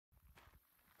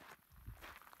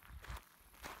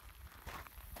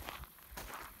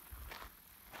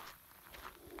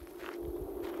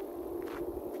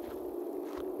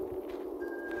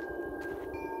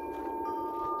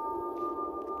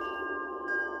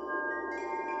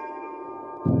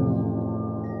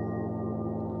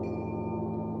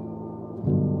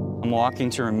I'm walking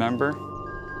to remember,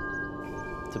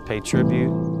 to pay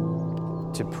tribute,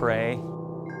 to pray,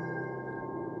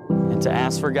 and to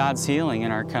ask for God's healing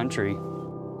in our country.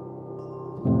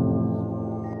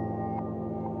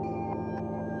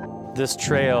 This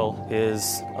trail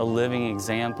is a living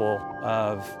example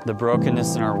of the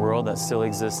brokenness in our world that still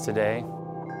exists today.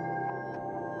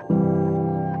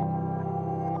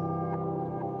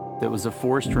 It was a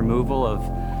forced removal of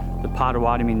the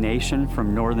Potawatomi Nation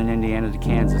from northern Indiana to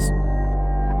Kansas.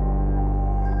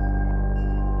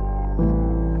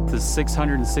 The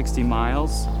 660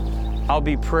 miles, I'll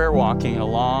be prayer walking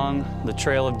along the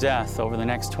Trail of Death over the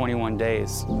next 21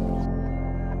 days.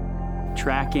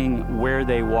 Tracking where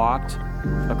they walked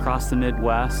across the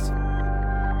Midwest.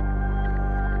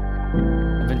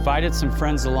 I've invited some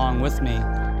friends along with me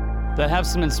that have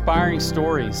some inspiring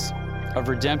stories of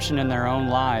redemption in their own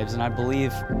lives, and I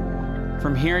believe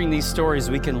from hearing these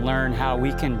stories we can learn how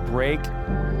we can break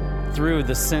through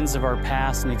the sins of our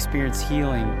past and experience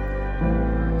healing.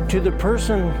 To the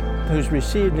person who's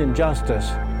received injustice,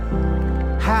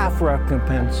 half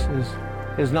recompense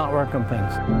is not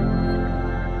recompense.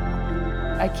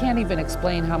 I can't even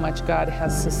explain how much God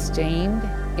has sustained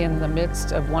in the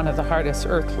midst of one of the hardest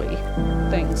earthly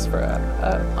things for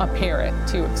a parent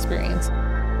to experience.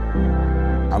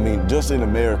 I mean, just in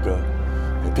America,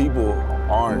 people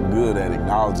aren't good at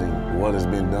acknowledging what has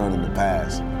been done in the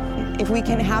past. If we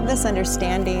can have this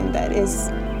understanding that is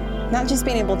not just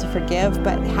being able to forgive,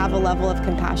 but have a level of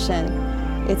compassion,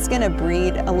 it's going to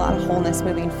breed a lot of wholeness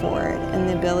moving forward and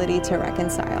the ability to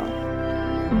reconcile.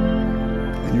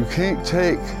 You can't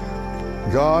take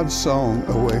God's song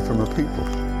away from a people.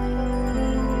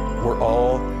 We're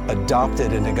all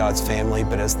adopted into God's family,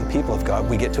 but as the people of God,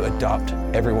 we get to adopt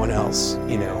everyone else,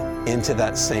 into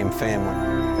that same family.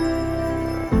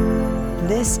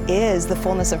 This is the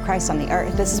fullness of Christ on the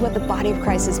earth. This is what the body of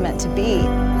Christ is meant to be.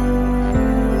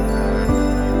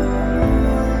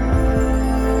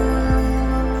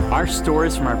 Our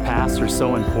stories from our past are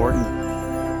so important.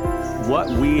 What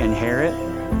we inherit,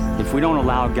 if we don't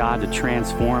allow God to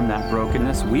transform that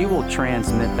brokenness, we will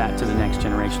transmit that to the next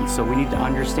generation. So we need to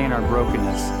understand our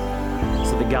brokenness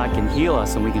so that God can heal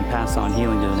us and we can pass on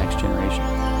healing to the next generation.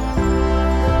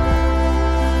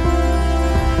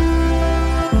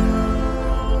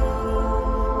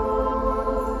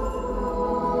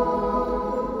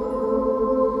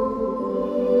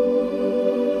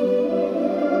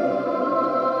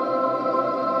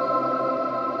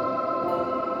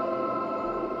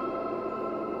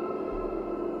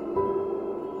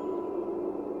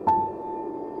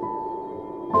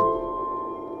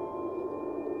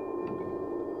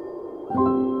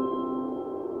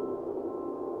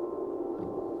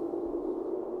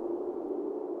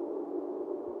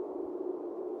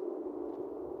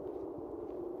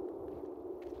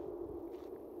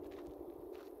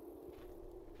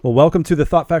 Well, welcome to the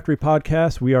Thought Factory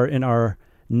podcast. We are in our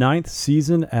 9th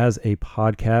season as a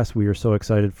podcast. We are so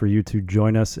excited for you to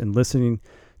join us in listening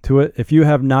to it. If you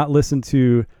have not listened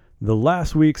to the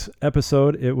last week's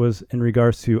episode, it was in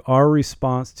regards to our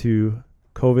response to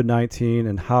COVID-19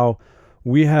 and how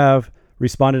we have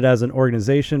responded as an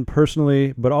organization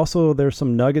personally, but also there's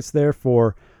some nuggets there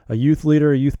for a youth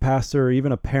leader, a youth pastor, or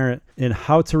even a parent in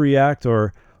how to react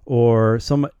or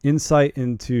some insight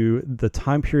into the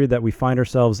time period that we find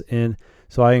ourselves in.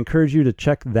 So I encourage you to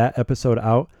check that episode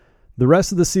out. The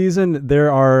rest of the season, there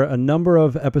are a number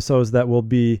of episodes that will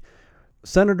be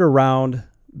centered around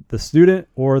the student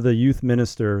or the youth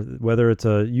minister, whether it's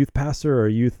a youth pastor or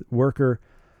a youth worker.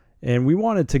 And we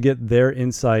wanted to get their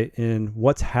insight in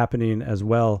what's happening as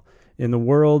well in the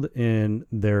world, in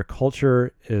their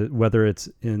culture, whether it's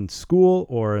in school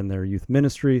or in their youth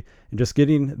ministry, and just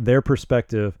getting their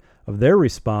perspective of their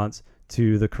response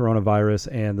to the coronavirus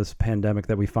and this pandemic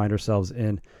that we find ourselves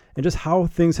in, and just how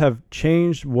things have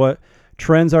changed, what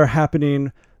trends are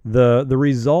happening, the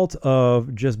result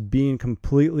of just being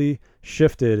completely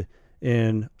shifted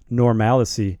in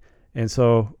normalcy. And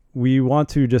so we want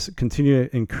to just continue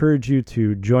to encourage you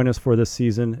to join us for this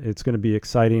season. It's going to be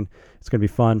exciting. It's going to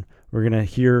be fun. We're going to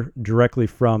hear directly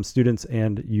from students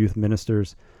and youth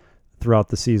ministers throughout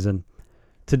the season.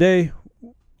 Today,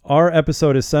 our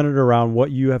episode is centered around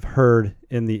what you have heard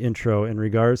in the intro in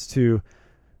regards to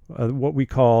what we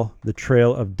call the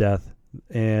Trail of Death.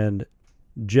 And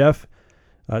Jeff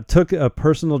took a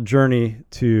personal journey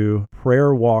to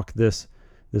prayer walk this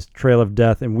Trail of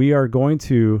Death, and we are going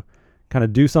to kind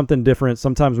of do something different.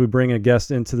 Sometimes we bring a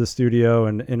guest into the studio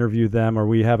and interview them, or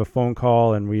we have a phone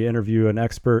call and we interview an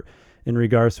expert in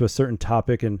regards to a certain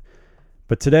topic.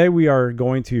 But today we are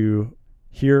going to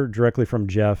hear directly from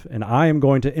Jeff, and I am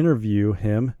going to interview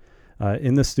him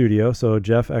in the studio. So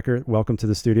Jeff Eckert, welcome to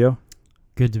the studio.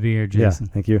 Good to be here, Jason.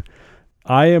 Yeah, thank you.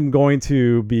 I am going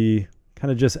to be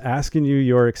kind of just asking you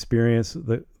your experience,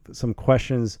 some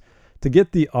questions to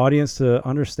get the audience to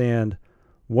understand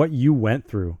what you went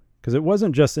through. Because it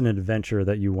wasn't just an adventure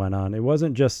that you went on. It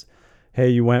wasn't just, hey,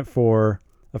 you went for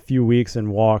a few weeks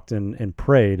and walked and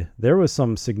prayed. There was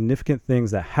some significant things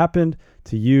that happened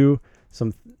to you,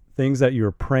 some things that you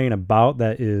were praying about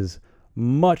that is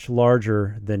much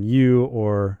larger than you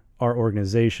or our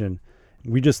organization.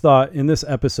 We just thought in this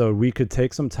episode we could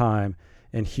take some time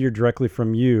and hear directly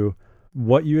from you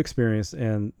what you experienced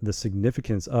and the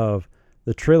significance of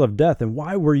the Trail of Death and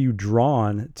why were you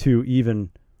drawn to even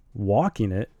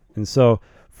walking it. And so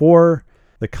for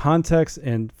the context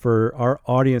and for our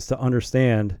audience to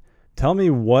understand, tell me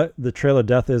what the Trail of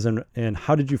Death is and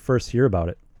how did you first hear about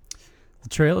it? The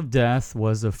Trail of Death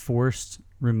was a forced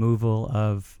removal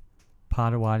of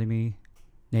Potawatomi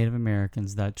Native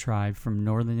Americans, that tribe, from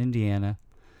northern Indiana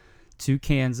to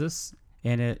Kansas,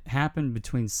 and it happened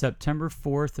between September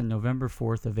 4th and November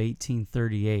 4th of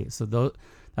 1838. So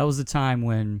that was the time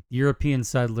when European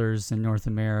settlers in North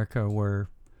America were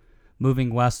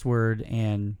moving westward,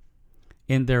 and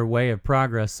in their way of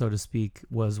progress, so to speak,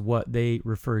 was what they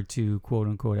referred to, quote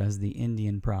unquote, as the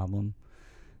Indian problem.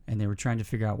 And they were trying to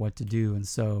figure out what to do. And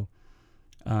so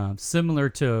similar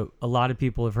to a lot of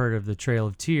people have heard of the Trail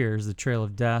of Tears, the Trail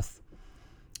of Death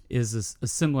is a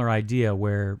similar idea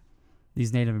where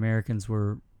these Native Americans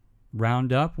were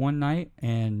round up one night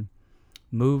and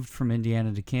moved from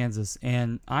Indiana to Kansas.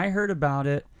 And I heard about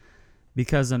it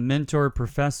because a mentor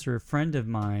professor, a friend of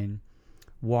mine,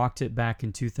 walked it back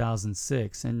in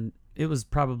 2006. And it was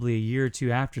probably a year or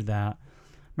two after that. I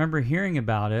remember hearing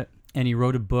about it, and he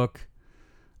wrote a book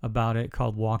about it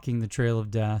called Walking the Trail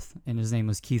of Death, and his name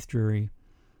was Keith Drury.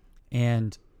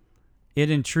 And it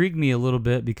intrigued me a little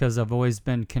bit because I've always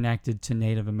been connected to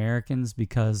Native Americans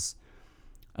because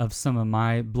of some of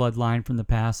my bloodline from the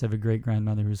past. I have a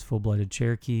great-grandmother who's full-blooded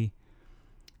Cherokee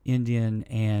Indian,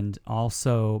 and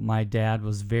also my dad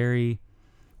was very,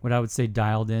 what I would say,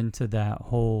 dialed into that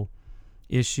whole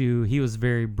issue. He was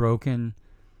very broken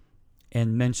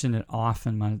and mentioned it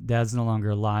often. My dad's no longer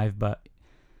alive, but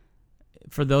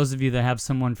for those of you that have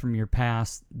someone from your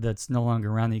past that's no longer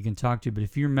around that you can talk to, but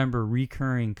if you remember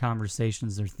recurring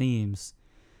conversations or themes,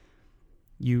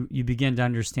 you begin to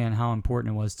understand how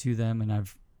important it was to them. And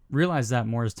I've realized that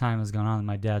more as time has gone on.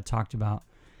 My dad talked about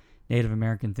Native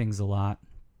American things a lot.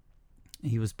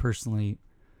 He was personally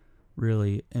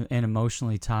really and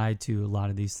emotionally tied to a lot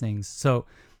of these things. So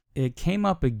it came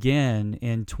up again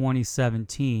in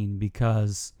 2017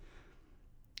 because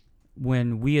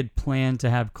when we had planned to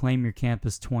have Claim Your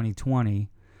Campus 2020,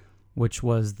 which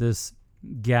was this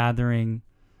gathering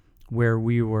where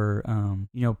we were,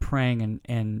 praying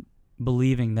and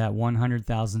believing that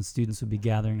 100,000 students would be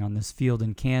gathering on this field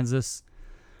in Kansas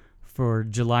for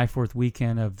July 4th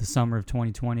weekend of the summer of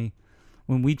 2020.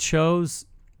 When we chose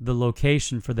the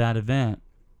location for that event,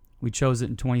 we chose it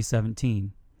in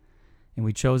 2017, and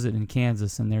we chose it in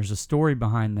Kansas. And there's a story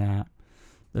behind that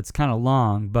that's kind of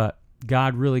long, but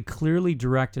God really clearly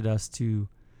directed us to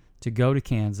go to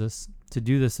Kansas to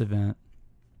do this event.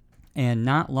 And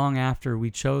not long after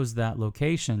we chose that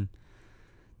location,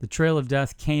 the Trail of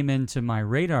Death came into my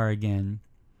radar again,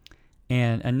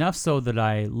 and enough so that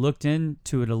I looked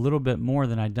into it a little bit more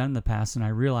than I'd done in the past, and I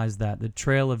realized that the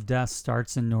Trail of Death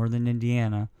starts in northern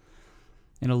Indiana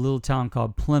in a little town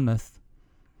called Plymouth,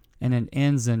 and it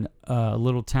ends in a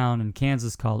little town in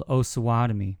Kansas called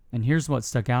Osawatomie. And here's what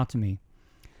stuck out to me.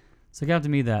 It stuck out to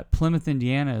me that Plymouth,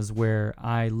 Indiana is where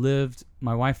I lived.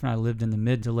 My wife and I lived in the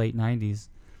mid to late 90s.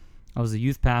 I was a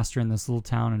youth pastor in this little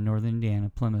town in northern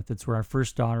Indiana, Plymouth. It's where our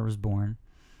first daughter was born.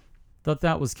 Thought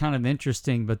that was kind of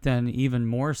interesting, but then even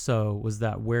more so was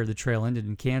that where the trail ended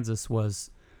in Kansas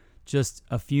was just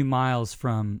a few miles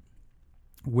from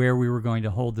where we were going to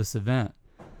hold this event.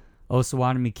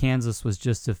 Osawatomie, Kansas was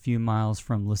just a few miles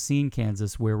from Lacine,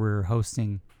 Kansas, where we were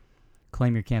hosting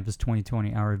Claim Your Campus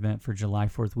 2020, our event for July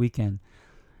 4th weekend.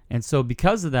 And so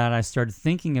because of that, I started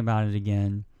thinking about it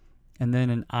again, and then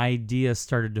an idea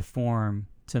started to form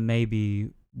to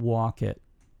maybe walk it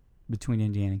between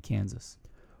Indiana and Kansas.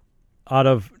 Out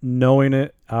of knowing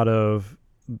it, out of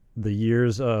the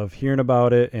years of hearing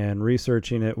about it and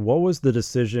researching it, what was the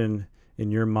decision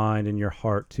in your mind, in your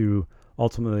heart, to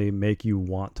ultimately make you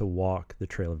want to walk the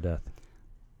Trail of Death?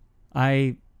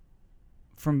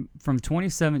 From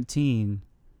 2017,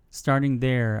 starting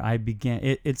there, I began.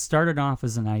 It started off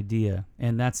as an idea,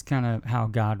 and that's kind of how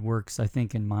God works, I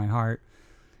think, in my heart,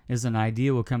 is an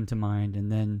idea will come to mind,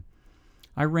 and then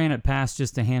I ran it past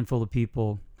just a handful of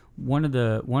people. one of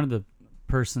the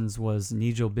persons was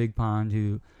Nigel Big Pond,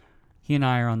 who he and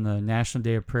I are on the National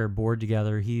Day of Prayer board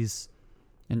together. He's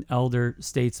an elder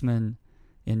statesman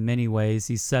in many ways.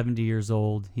 He's 70 years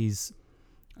old. He's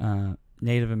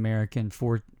Native American,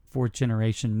 fourth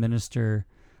generation minister,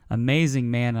 amazing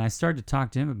man. And I started to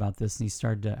talk to him about this, and he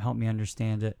started to help me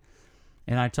understand it.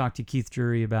 And I talked to Keith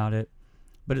Drury about it.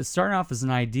 But it started off as an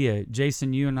idea.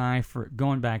 Jason, you and I, for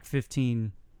going back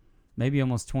 15, maybe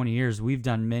almost 20 years, we've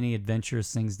done many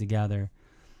adventurous things together.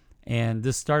 And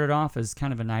this started off as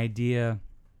kind of an idea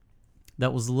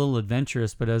that was a little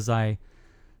adventurous, but as I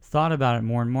thought about it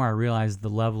more and more, I realized the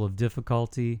level of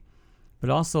difficulty,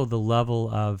 but also the level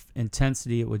of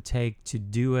intensity it would take to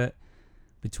do it,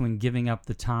 between giving up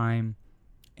the time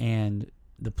and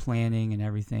the planning and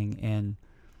everything.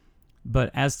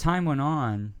 But as time went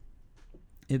on,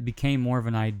 it became more of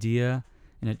an idea,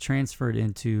 and it transferred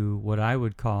into what I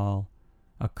would call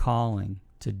a calling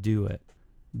to do it.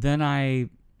 Then I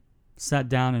sat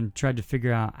down and tried to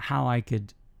figure out how I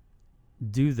could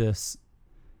do this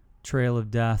Trail of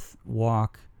Death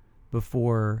walk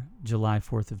before July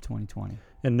 4th of 2020.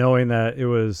 And knowing that it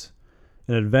was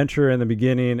an adventure in the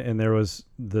beginning, and there was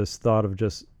this thought of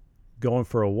just going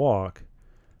for a walk,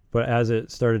 but as it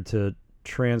started to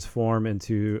transform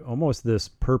into almost this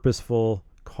purposeful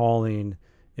calling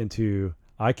into,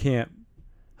 I can't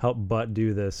help but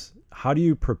do this. How do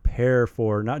you prepare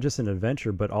for not just an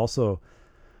adventure, but also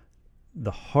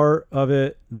the heart of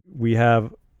it? We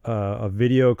have a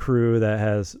video crew that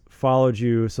has followed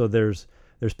you, so there's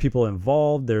people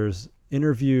involved, there's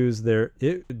interviews there.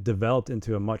 It developed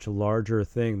into a much larger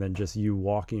thing than just you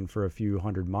walking for a few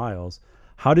hundred miles.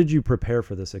 How did you prepare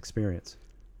for this experience?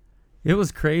 It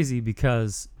was crazy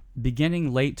because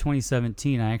beginning late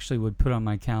 2017, I actually would put on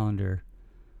my calendar,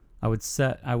 I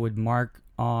would mark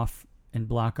off and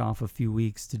block off a few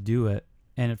weeks to do it.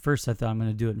 And at first I thought I'm going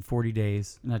to do it in 40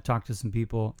 days. And I talked to some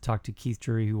people, talked to Keith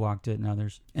Drury who walked it and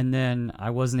others. And then I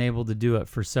wasn't able to do it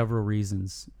for several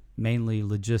reasons, mainly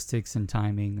logistics and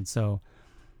timing. And so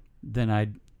then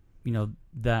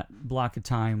that block of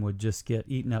time would just get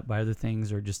eaten up by other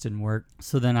things, or it just didn't work.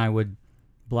 So then I would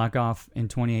block off in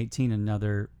 2018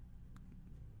 another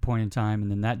point in time,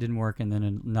 and then that didn't work, and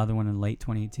then another one in late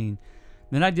 2018.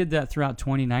 Then I did that throughout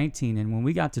 2019, and when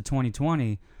we got to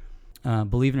 2020,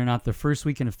 believe it or not, the first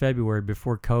weekend of February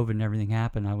before COVID and everything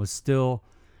happened, I was still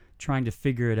trying to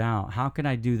figure it out. How can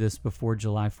I do this before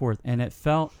July 4th? And it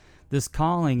felt, this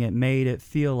calling, it made it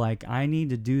feel like I need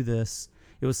to do this.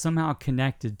 It was somehow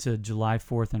connected to July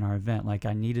 4th in our event. Like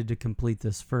I needed to complete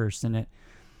this first. And I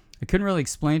couldn't really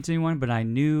explain it to anyone, but I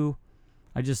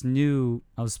just knew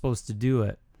I was supposed to do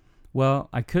it. Well,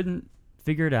 I couldn't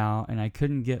figure it out, and I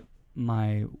couldn't get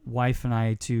my wife and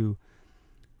I to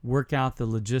work out the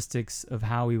logistics of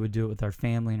how we would do it with our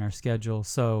family and our schedule.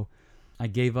 So I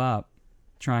gave up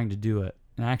trying to do it.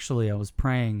 And actually, I was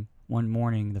praying one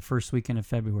morning, the first weekend of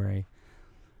February,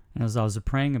 and as I was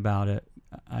praying about it,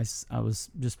 I was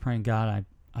just praying, God,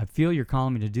 I feel you're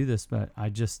calling me to do this, but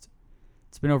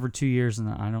it's been over 2 years and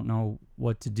I don't know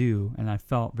what to do. And I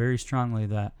felt very strongly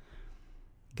that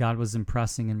God was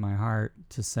impressing in my heart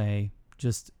to say,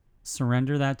 just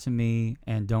surrender that to me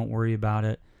and don't worry about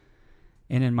it.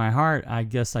 And in my heart, I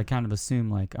guess I kind of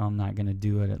assumed like, I'm not going to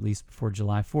do it at least before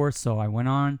July 4th. So I went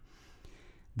on.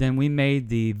 Then we made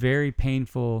the very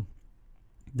painful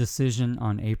decision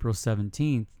on April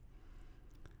 17th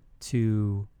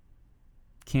to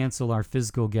cancel our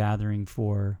physical gathering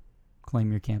for Claim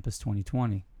Your Campus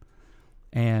 2020.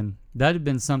 And that had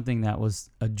been something that was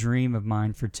a dream of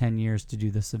mine for 10 years to do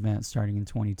this event starting in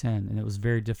 2010. And it was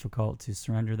very difficult to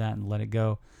surrender that and let it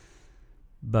go.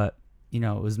 But, it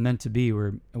was meant to be.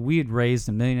 We had raised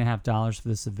 $1.5 million for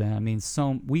this event. I mean,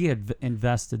 we had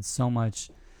invested so much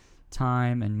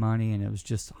time and money, and it was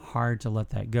just hard to let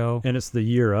that go. And it's the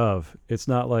year of. It's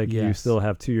not like you still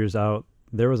have 2 years out.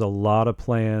 There was a lot of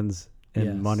plans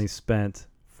and money spent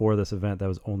for this event that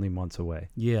was only months away.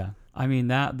 Yeah. I mean,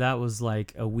 that was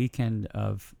like a weekend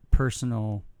of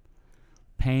personal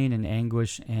pain and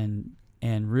anguish and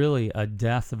really a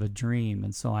death of a dream.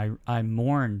 And so I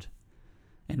mourned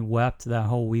and wept that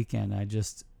whole weekend. I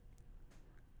just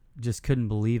couldn't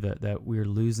believe it, that we were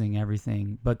losing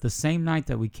everything. But the same night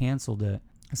that we canceled it,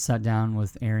 I sat down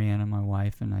with Ariana, my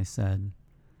wife, and I said,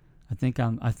 I think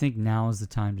now is the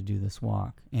time to do this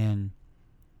walk. And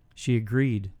she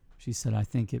agreed. She said, I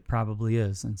think it probably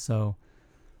is. And so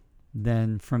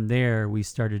then from there, we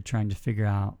started trying to figure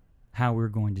out how we were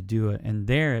going to do it. And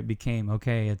there it became,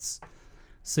 okay, it's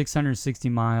 660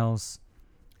 miles.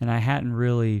 And I hadn't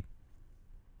really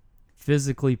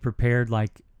physically prepared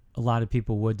like a lot of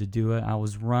people would to do it. I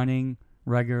was running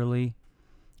regularly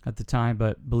at the time,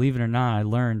 but believe it or not, I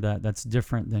learned that that's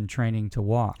different than training to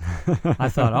walk. I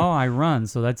thought, I run,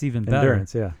 so that's even better.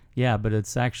 Endurance, yeah. Yeah, but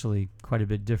it's actually quite a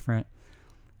bit different.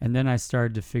 And then I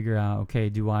started to figure out, okay,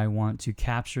 do I want to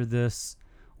capture this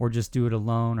or just do it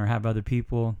alone or have other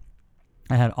people?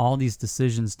 I had all these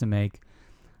decisions to make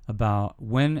about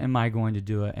when am I going to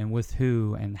do it and with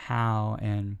who and how,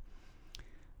 and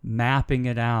mapping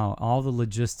it out, all the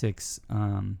logistics,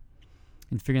 and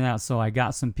figuring it out. So I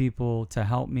got some people to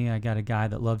help me. I got a guy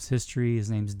that loves history. His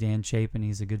name's Dan Chapin.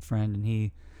 He's a good friend, and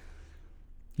he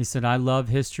said, I love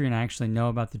history and I actually know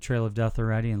about the Trail of Death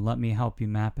already, and let me help you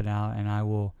map it out,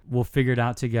 and we'll figure it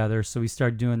out together. So we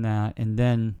started doing that. And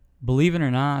then, believe it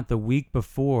or not, the week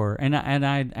before, and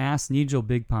I'd asked Nigel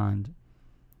Big Pond,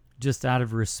 just out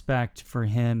of respect for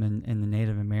him and the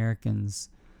Native Americans,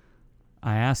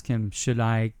 I asked him, should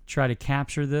I try to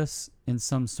capture this in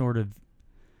some sort of,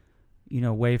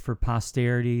 way for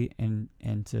posterity and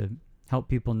to help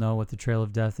people know what the Trail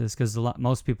of Death is? Because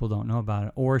most people don't know about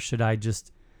it. Or should I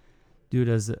just do it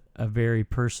as a very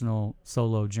personal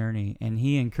solo journey? And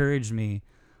he encouraged me,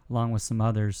 along with some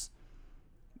others,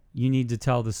 you need to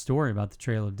tell the story about the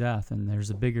Trail of Death, and there's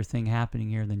a bigger thing happening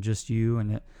here than just you.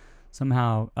 And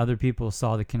somehow other people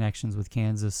saw the connections with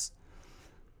Kansas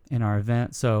in our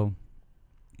event. So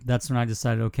that's when I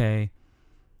decided, okay,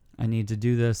 I need to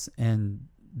do this. And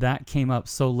that came up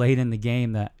so late in the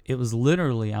game that it was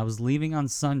literally, I was leaving on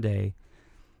Sunday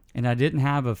and I didn't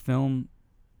have a film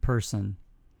person.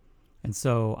 And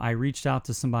so I reached out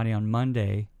to somebody on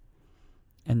Monday,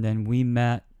 and then we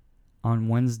met on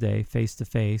Wednesday face to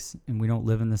face, and we don't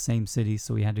live in the same city,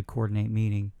 so we had to coordinate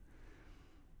meeting.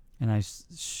 And I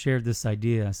shared this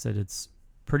idea. I said, it's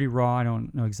pretty raw. I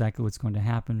don't know exactly what's going to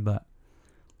happen, but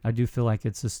I do feel like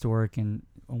it's historic and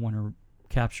I want to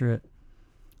capture it.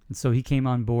 And so he came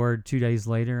on board 2 days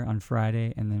later on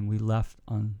Friday, and then we left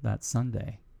on that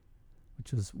Sunday,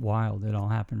 which was wild. It all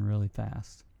happened really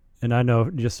fast. And I know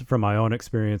just from my own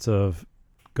experience of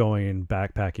going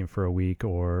backpacking for a week,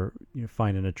 or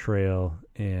finding a trail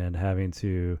and having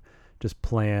to just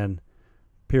plan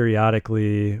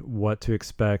periodically what to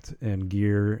expect and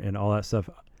gear and all that stuff.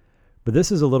 But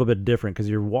this is a little bit different because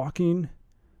you're walking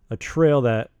a trail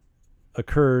that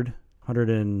occurred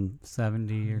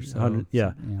 170 or so.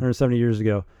 170 years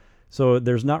ago. So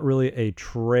there's not really a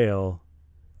trail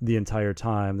the entire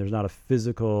time. There's not a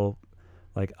physical,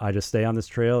 like, I just stay on this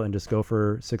trail and just go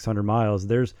for 600 miles.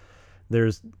 There's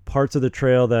parts of the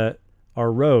trail that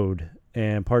are road,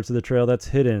 and parts of the trail that's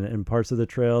hidden, and parts of the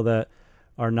trail that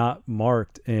are not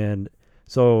marked. And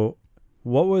so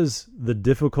what was the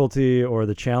difficulty or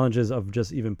the challenges of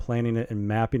just even planning it and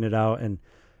mapping it out, and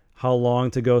how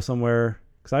long to go somewhere?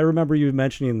 Because I remember you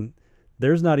mentioning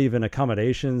there's not even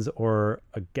accommodations or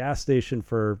a gas station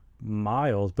for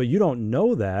miles, but you don't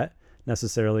know that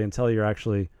necessarily until you're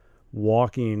actually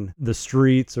walking the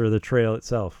streets or the trail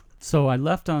itself. So I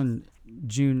left on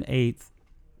June 8th,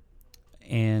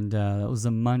 and that was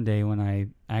a Monday when I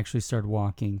actually started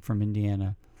walking from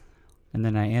Indiana. And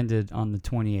then I ended on the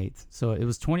 28th. So it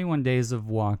was 21 days of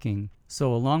walking.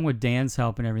 So along with Dan's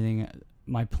help and everything,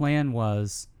 my plan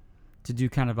was to do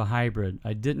kind of a hybrid.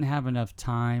 I didn't have enough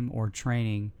time or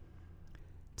training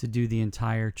to do the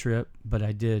entire trip, but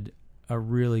I did a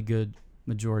really good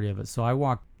majority of it. So I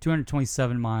walked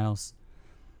 227 miles,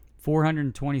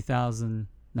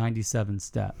 420,097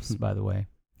 steps, by the way,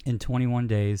 in 21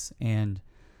 days. And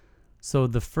so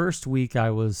the first week I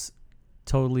was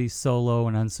totally solo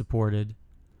and unsupported,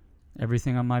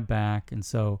 everything on my back. And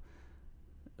so,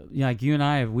 like you and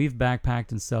I, we've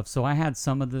backpacked and stuff. So I had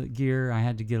some of the gear. I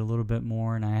had to get a little bit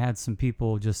more, and I had some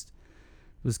people just,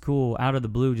 it was cool, out of the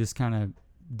blue, just kind of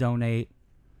donate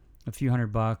a few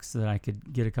 $100 so that I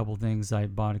could get a couple things. I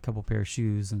bought a couple pair of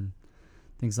shoes and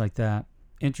things like that.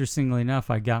 Interestingly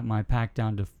enough, I got my pack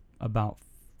down to about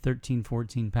 13,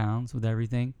 14 pounds with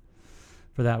everything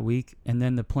for that week. And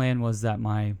then the plan was that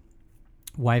my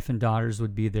wife and daughters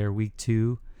would be there week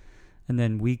 2, and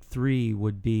then week 3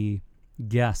 would be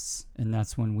guests, and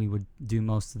that's when we would do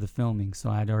most of the filming. So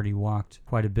I'd already walked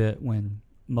quite a bit when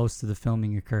most of the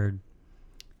filming occurred,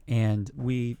 and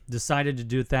we decided to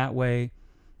do it that way.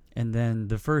 And then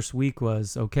the first week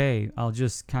was, okay, I'll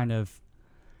just kind of,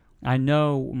 I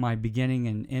know my beginning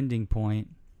and ending point,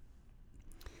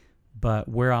 but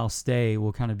where I'll stay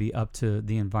will kind of be up to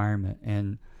the environment.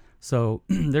 And so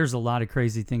there's a lot of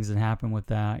crazy things that happen with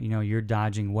that. You're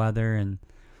dodging weather, and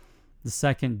the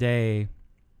second day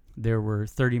there were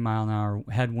 30-mile-an-hour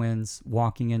headwinds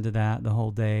walking into that the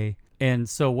whole day. And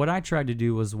so what I tried to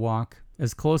do was walk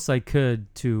as close as I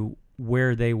could to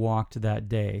where they walked that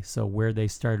day, so where they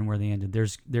started and where they ended.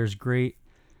 There's great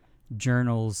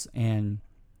journals, and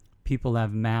people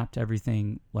have mapped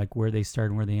everything, like where they start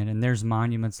and where they end. And there's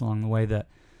monuments along the way that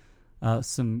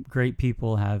some great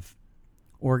people have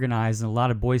organized, and a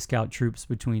lot of Boy Scout troops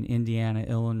between Indiana,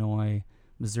 Illinois,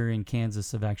 Missouri, and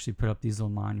Kansas have actually put up these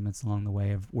little monuments along the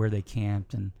way of where they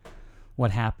camped and what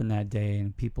happened that day,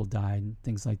 and people died and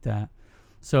things like that.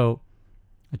 So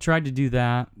I tried to do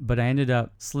that, but I ended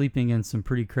up sleeping in some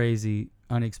pretty crazy,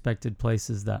 unexpected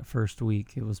places that first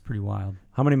week. It was pretty wild.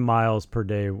 How many miles per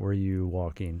day were you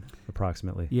walking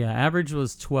approximately? Yeah, average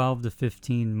was 12 to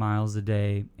 15 miles a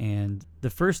day. And the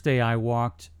first day I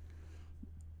walked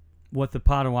what the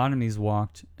Potawatomis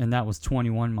walked, and that was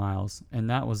 21 miles. And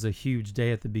that was a huge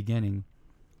day at the beginning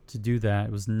to do that.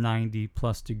 It was 90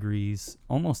 plus degrees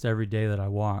almost every day that I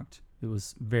walked. It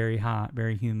was very hot,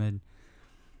 very humid.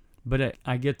 But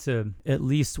I get to at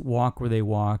least walk where they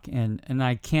walk, and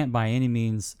I can't by any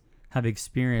means have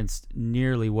experienced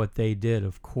nearly what they did,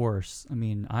 of course. I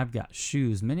mean, I've got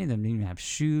shoes. Many of them didn't even have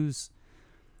shoes.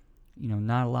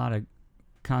 Not a lot of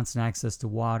constant access to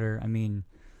water. I mean,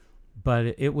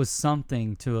 but it was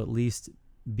something to at least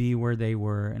be where they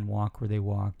were and walk where they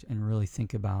walked and really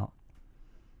think about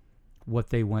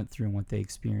what they went through and what they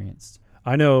experienced.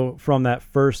 I know from that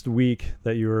first week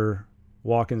that you were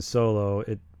walking solo,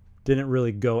 it didn't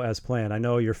really go as planned. I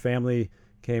know your family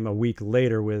came a week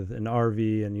later with an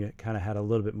RV, and you kind of had a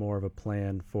little bit more of a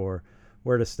plan for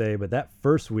where to stay. But that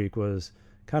first week was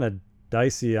kind of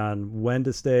dicey on when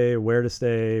to stay, where to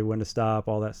stay, when to stop,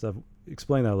 all that stuff.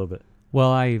 Explain that a little bit.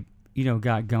 Well, I,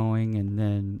 got going, and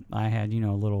then I had,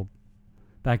 a little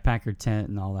backpacker tent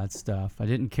and all that stuff. I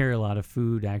didn't carry a lot of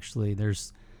food, actually.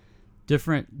 There's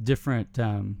different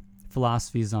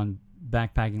philosophies on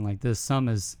backpacking like this. Some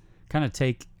is kind of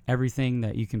take everything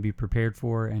that you can be prepared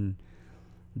for, and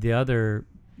the other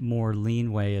more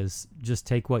lean way is just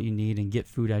take what you need and get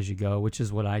food as you go, which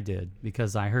is what I did,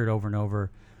 because I heard over and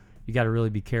over, you got to really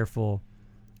be careful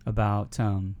about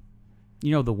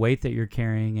the weight that you're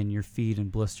carrying and your feet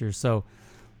and blisters. So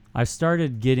I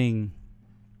started getting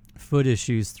foot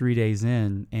issues 3 days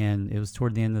in, and it was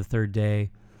toward the end of the third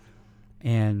day,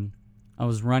 and I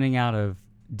was running out of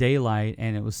daylight,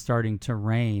 and it was starting to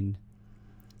rain,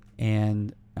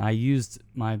 and I used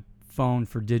my phone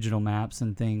for digital maps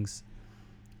and things,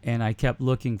 and I kept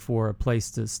looking for a place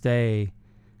to stay,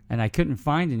 and I couldn't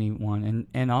find anyone.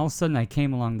 And all of a sudden I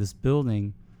came along this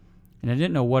building, and I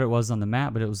didn't know what it was on the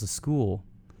map, but it was a school.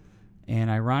 And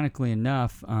ironically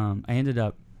enough, I ended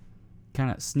up kind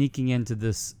of sneaking into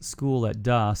this school at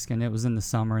dusk, and it was in the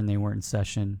summer, and they weren't in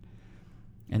session,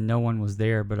 and no one was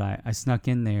there, but I snuck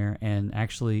in there and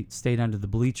actually stayed under the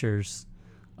bleachers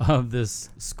of this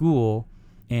school.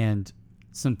 And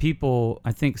some people,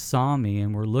 I think, saw me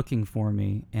and were looking for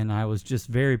me, and I was just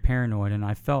very paranoid, and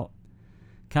I felt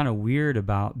kind of weird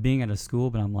about being at a school,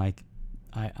 but I'm like,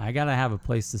 I got to have a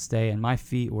place to stay, and my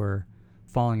feet were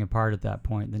falling apart at that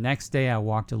point. The next day I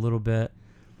walked a little bit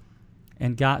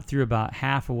and got through about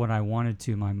half of what I wanted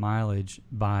to, my mileage.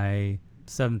 By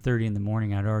 7:30 in the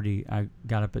morning, I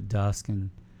got up at dusk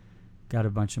and got a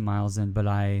bunch of miles in, but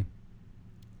I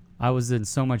was in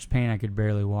so much pain I could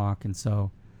barely walk, and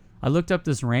so I looked up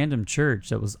this random church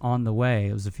that was on the way.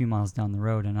 It was a few miles down the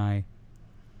road, and I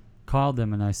called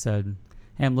them and I said,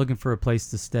 hey, I'm looking for a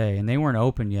place to stay. And they weren't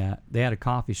open yet. They had a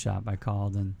coffee shop. I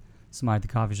called, and somebody at the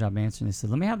coffee shop answered, and they said,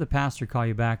 let me have the pastor call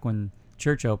you back when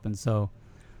church opens. So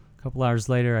a couple hours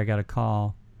later, I got a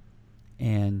call,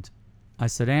 and I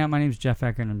said, hey, my name's Jeff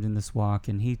Ecker, and I'm doing this walk.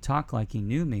 And he talked like he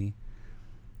knew me.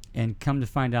 And come to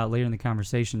find out later in the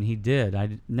conversation, he did.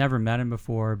 I'd never met him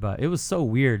before, but it was so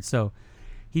weird. So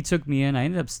he took me in. I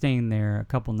ended up staying there a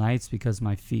couple nights because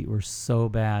my feet were so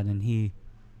bad, and he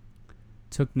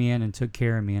took me in and took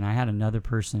care of me. And I had another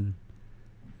person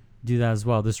do that as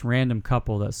well, this random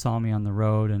couple that saw me on the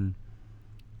road,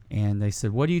 and they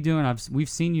said, what are you doing? We've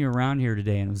seen you around here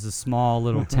today. And it was a small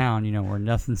little town, where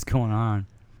nothing's going on.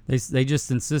 They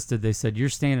just insisted. They said, you're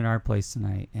staying at our place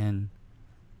tonight. And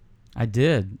I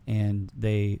did, and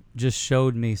they just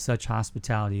showed me such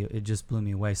hospitality. It just blew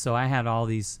me away. So I had all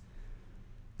these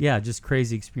just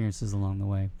crazy experiences along the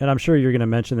way. And I'm sure you're going to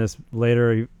mention this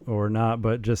later or not,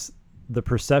 but just the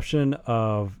perception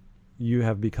of you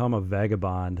have become a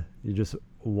vagabond. You're just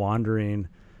wandering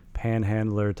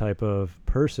panhandler type of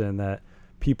person that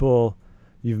people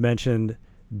you've mentioned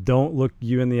don't look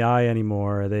you in the eye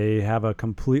anymore. They have a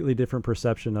completely different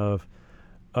perception of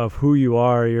who you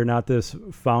are. You're not this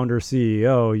founder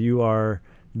CEO. You are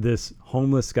this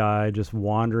homeless guy just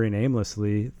wandering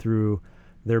aimlessly through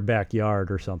their backyard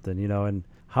or something, and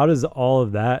how does all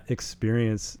of that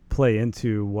experience play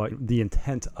into what the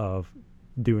intent of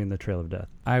doing the Trail of Death?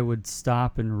 I would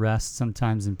stop and rest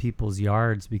sometimes in people's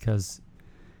yards because,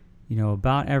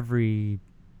 about every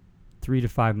 3 to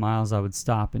 5 miles, I would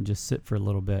stop and just sit for a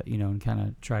little bit, and kind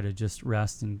of try to just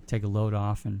rest and take a load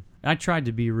off. And I tried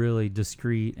to be really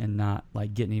discreet and not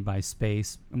like get anybody's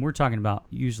space. And we're talking about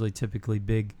typically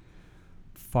big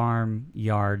farm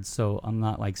yards, so I'm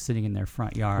not like sitting in their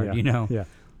front yard, Yeah.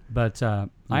 But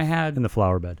I had in the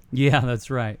flower bed. Yeah, that's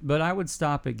right. But I would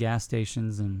stop at gas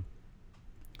stations and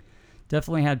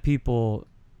definitely had people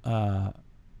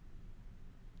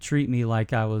treat me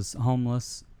like I was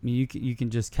homeless. I mean, you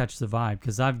can just catch the vibe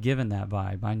because I've given that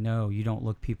vibe. I know you don't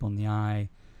look people in the eye.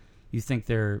 You think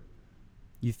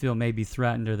you feel maybe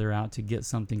threatened or they're out to get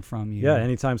something from you. Yeah,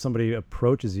 anytime somebody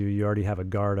approaches you, you already have a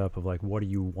guard up of like, what do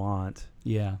you want?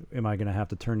 Yeah. Am I going to have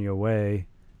to turn you away?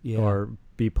 Yeah. Or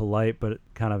be polite, but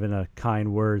kind of in a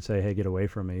kind word say, hey, get away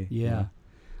from me. Yeah.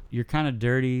 You're kind of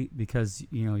dirty because,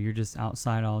 you're just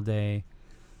outside all day.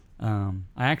 I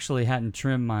actually hadn't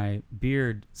trimmed my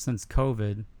beard since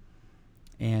COVID,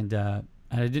 and I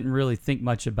didn't really think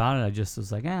much about it. I just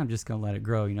was like, I'm just going to let it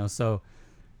grow, So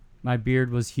my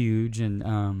beard was huge,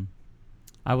 and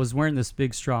I was wearing this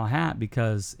big straw hat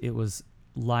because it was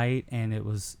light and it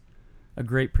was a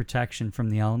great protection from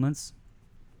the elements.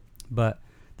 But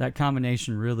that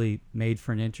combination really made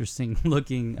for an interesting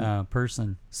looking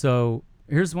person. So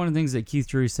here's one of the things that Keith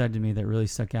Drury said to me that really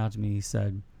stuck out to me. He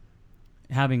said,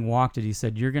 having walked it, he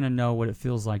said, you're going to know what it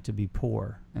feels like to be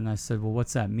poor. And I said, well,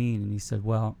 what's that mean? And he said,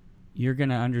 well, you're going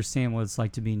to understand what it's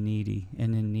like to be needy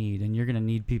and in need. And you're going to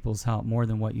need people's help more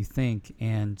than what you think.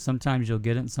 And sometimes you'll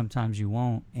get it and sometimes you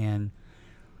won't. And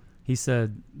he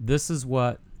said, this is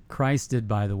what Christ did,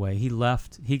 by the way.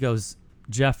 He goes,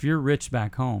 Jeff, you're rich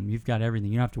back home. You've got everything.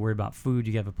 You don't have to worry about food.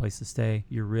 You have a place to stay.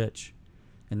 You're rich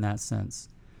in that sense.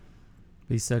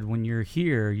 But he said, when you're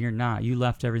here, you're not. You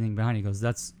left everything behind. He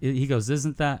goes,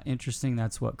 isn't that interesting?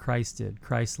 That's what Christ did.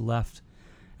 Christ left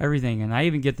everything. And I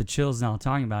even get the chills now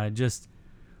talking about it. It just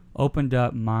opened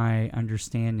up my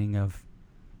understanding of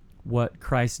what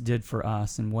Christ did for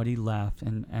us and what he left.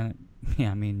 And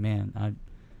yeah, I mean, man, I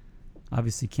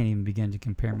obviously can't even begin to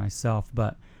compare myself,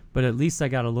 but at least I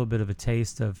got a little bit of a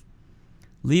taste of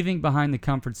leaving behind the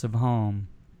comforts of home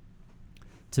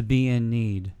to be in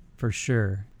need, for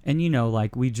sure. And,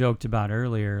 like we joked about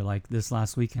earlier, like this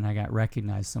last weekend I got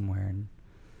recognized somewhere and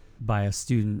by a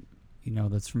student,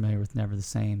 that's familiar with Never the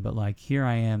Same. But like here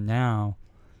I am now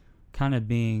kind of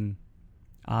being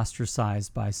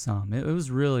ostracized by some. It was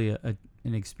really an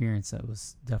experience that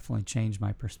was definitely changed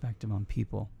my perspective on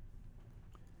people.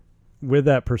 With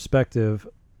that perspective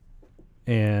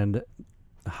and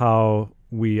how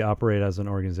we operate as an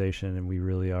organization, and we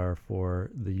really are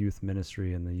for the youth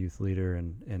ministry and the youth leader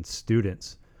and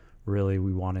students, really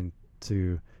we wanting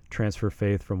to transfer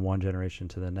faith from one generation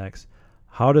to the next.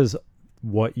 How does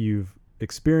what you've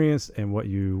experienced and what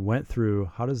you went through,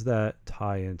 how does that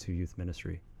tie into youth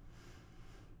ministry?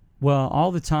 Well,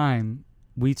 all the time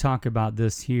we talk about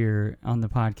this here on the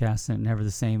podcast and Never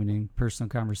the Same and in personal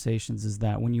conversations, is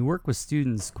that when you work with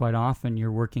students, quite often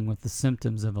you're working with the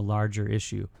symptoms of a larger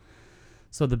issue.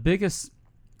 So the biggest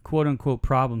quote-unquote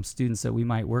problem students that we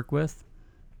might work with,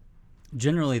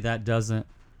 generally that doesn't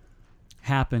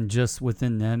happen just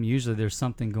within them. Usually there's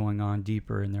something going on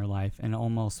deeper in their life, and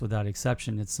almost without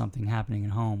exception it's something happening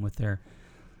at home with their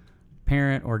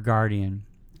parent or guardian.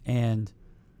 And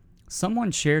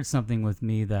someone shared something with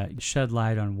me that shed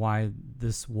light on why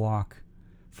this walk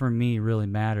for me really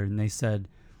mattered. And they said,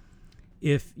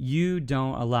 if you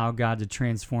don't allow God to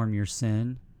transform your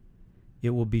sin, it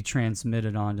will be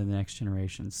transmitted on to the next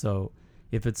generation. So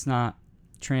if it's not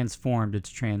transformed,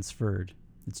 it's transferred,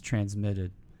 it's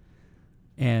transmitted.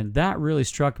 And that really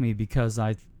struck me because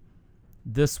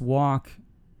this walk,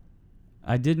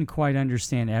 I didn't quite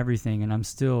understand everything, and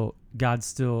God's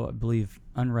still, I believe,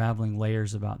 unraveling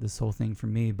layers about this whole thing for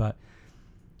me. But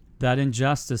that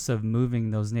injustice of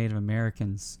moving those Native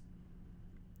Americans,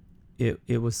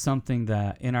 it was something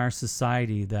that in our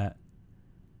society that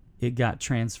it got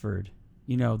transferred.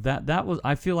 That was,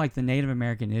 I feel like the Native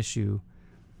American issue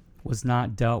was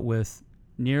not dealt with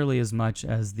nearly as much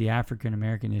as the African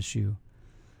American issue.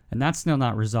 And that's still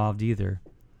not resolved either.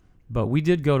 But we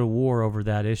did go to war over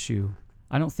that issue.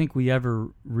 I don't think we ever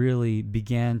really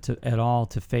began at all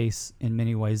to face, in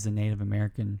many ways, the Native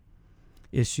American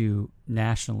issue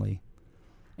nationally.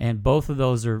 And both of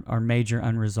those are major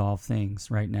unresolved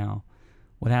things right now.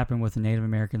 What happened with the Native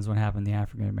Americans, what happened to the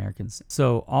African Americans.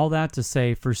 So all that to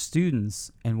say, for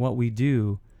students and what we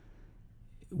do,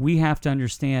 we have to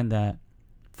understand that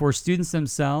for students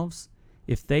themselves,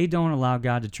 if they don't allow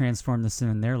God to transform the sin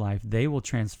in their life, they will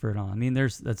transfer it on. I mean,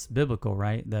 that's biblical,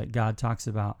 right? That God talks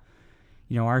about,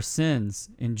 our sins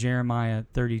in Jeremiah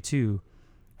 32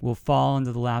 will fall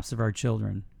into the laps of our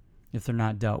children if they're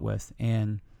not dealt with.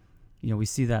 And, we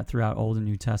see that throughout Old and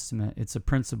New Testament. It's a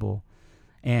principle.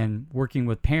 And working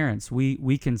with parents,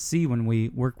 we can see when we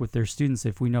work with their students,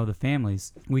 if we know the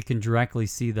families, we can directly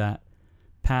see that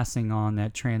passing on,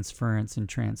 that transference and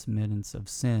transmittance of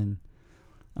sin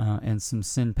and some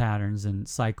sin patterns and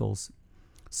cycles.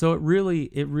 So it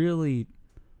really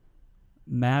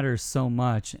matters so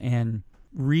much. And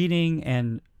reading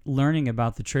and learning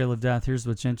about the Trail of Death, here's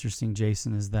what's interesting,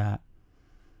 Jason, is that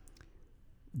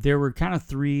there were kind of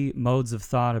three modes of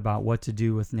thought about what to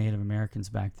do with Native Americans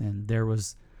back then. There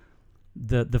was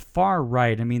the far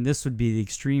right. I mean, this would be the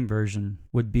extreme version,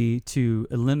 would be to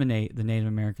eliminate the Native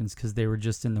Americans because they were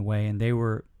just in the way, and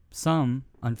some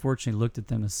unfortunately looked at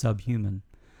them as subhuman.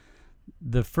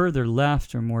 The further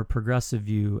left or more progressive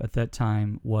view at that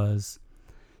time was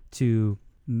to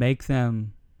make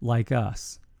them like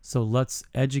us. So let's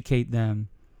educate them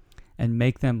and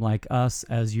make them like us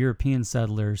as European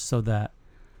settlers so that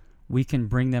we can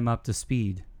bring them up to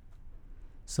speed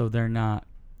so they're not,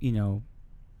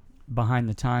 behind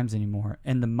the times anymore.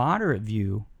 And the moderate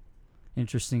view,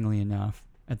 interestingly enough,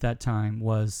 at that time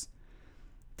was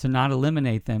to not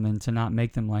eliminate them and to not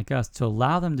make them like us, to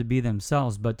allow them to be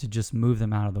themselves, but to just move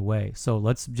them out of the way. So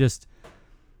let's just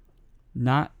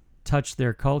not touch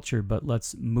their culture, but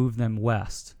let's move them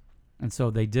west. And so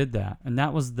they did that. And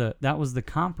that was the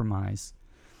compromise.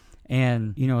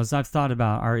 And, as I've thought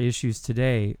about our issues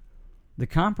today, the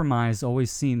compromise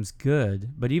always seems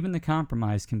good, but even the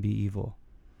compromise can be evil.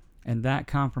 And that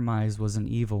compromise was an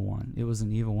evil one. It was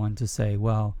an evil one to say,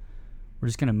 well, we're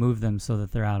just going to move them so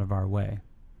that they're out of our way.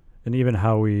 And even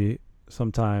how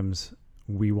sometimes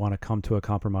we want to come to a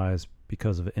compromise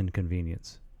because of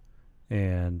inconvenience.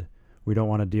 And we don't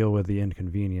want to deal with the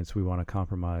inconvenience. We want to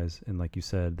compromise. And like you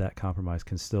said, that compromise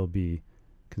can still be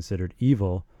considered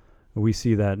evil. We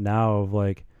see that now of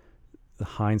like the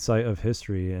hindsight of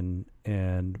history,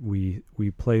 and we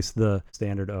place the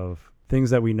standard of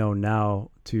things that we know now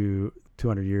to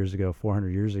 200 years ago, 400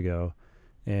 years ago,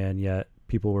 and yet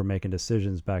people were making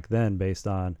decisions back then based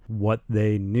on what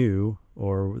they knew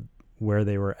or where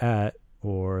they were at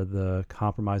or the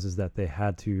compromises that they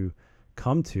had to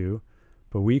come to.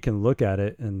 But we can look at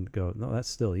it and go, no, that's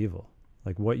still evil.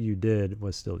 Like what you did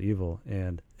was still evil,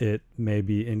 and it may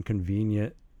be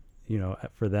inconvenient,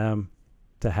 for them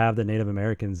to have the Native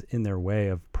Americans in their way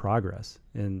of progress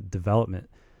and development.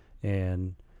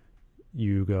 And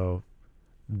you go,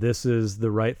 this is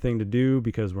the right thing to do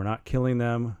because we're not killing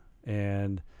them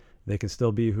and they can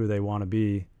still be who they want to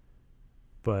be.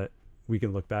 But we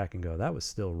can look back and go, that was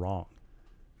still wrong.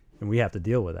 And we have to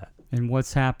deal with that. And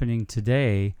what's happening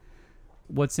today,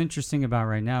 what's interesting about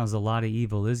right now is a lot of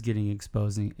evil is getting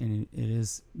exposed and it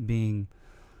is being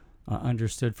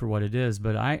understood for what it is.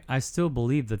 But I still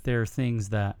believe that there are things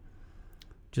that,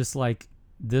 just like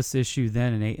this issue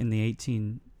then in the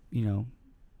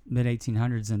mid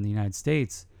 1800s in the United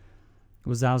States,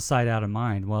 was outside, out of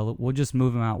mind. Well, we'll just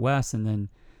move them out west, and then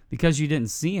because you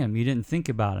didn't see them, you didn't think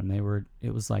about them.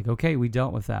 It was like, okay, we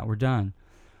dealt with that, we're done.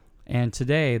 And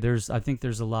today, I think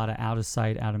there's a lot of out of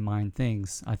sight, out of mind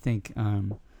things. I think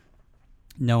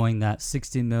knowing that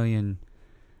 60 million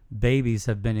babies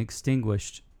have been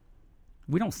extinguished,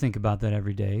 we don't think about that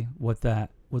every day, what that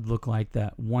would look like,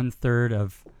 that 1/3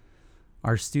 of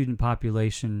our student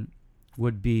population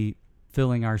would be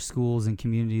filling our schools and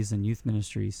communities and youth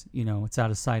ministries. It's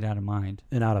out of sight, out of mind.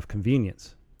 And out of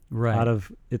convenience. Right.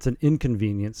 It's an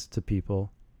inconvenience to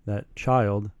people, that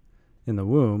child in the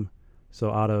womb.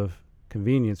 So out of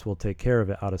convenience, we'll take care of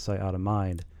it, out of sight, out of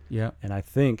mind. Yeah. And I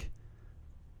think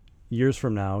years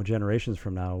from now, generations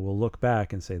from now, we'll look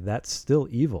back and say, that's still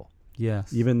evil.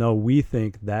 Yes. Even though we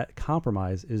think that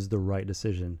compromise is the right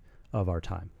decision of our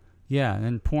time. Yeah.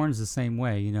 And porn's the same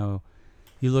way.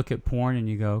 You look at porn and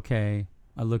you go, okay,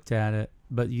 I looked at it,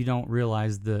 but you don't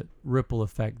realize the ripple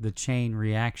effect, the chain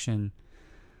reaction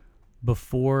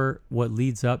before what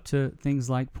leads up to things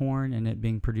like porn and it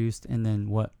being produced, and then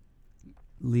what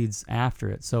leads after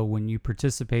it. So when you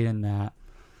participate in that,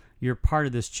 you're part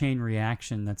of this chain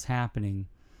reaction that's happening,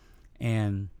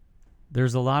 and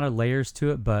there's a lot of layers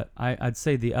to it. But I'd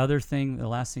say the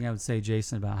last thing I would say,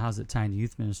 Jason, about how's it tying to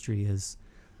youth ministry is,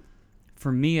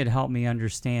 for me, it helped me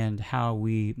understand how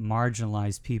we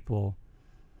marginalize people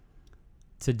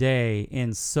today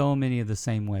in so many of the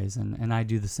same ways, and I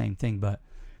do the same thing. But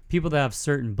people that have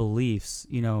certain beliefs,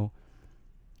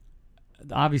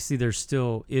 obviously there's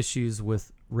still issues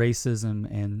with racism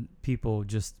and people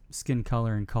just skin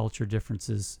color and culture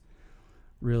differences,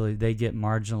 really they get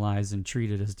marginalized and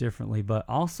treated as differently. But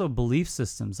also belief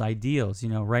systems, ideals.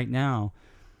 Right now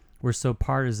we're so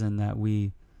partisan that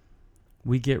we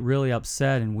get really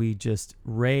upset and we just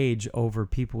rage over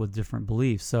people with different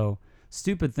beliefs. So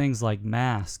stupid things like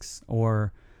masks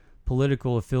or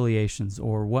political affiliations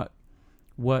or what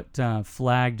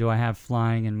flag do I have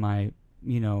flying in my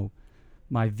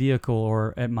my vehicle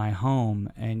or at my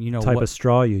home, and type what of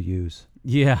straw you use.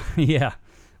 Yeah.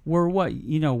 Or what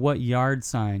yard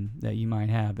sign that you might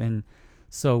have. And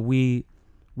so we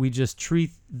just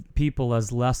treat people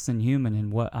as less than human.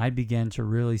 And what I began to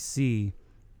really see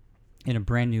in a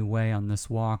brand new way on this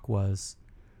walk was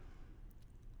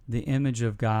the image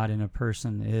of God in a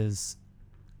person is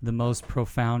the most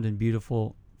profound and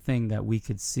beautiful thing that we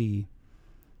could see.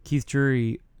 Keith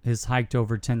Drury has hiked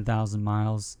over 10,000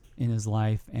 miles in his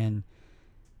life, and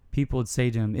people would say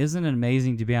to him, isn't it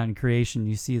amazing to be out in creation?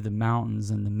 You see the mountains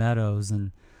and the meadows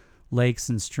and lakes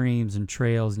and streams and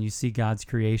trails, and you see God's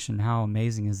creation. How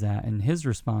amazing is that? And his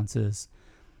response is,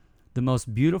 the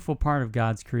most beautiful part of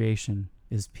God's creation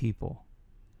is people.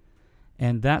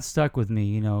 And that stuck with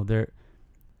me,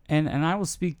 and I will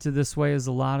speak to this way as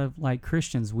a lot of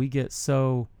Christians, we get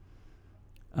so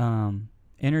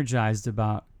energized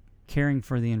about caring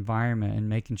for the environment and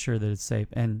making sure that it's safe.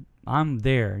 And I'm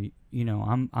there,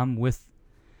 I'm with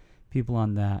people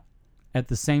on that. At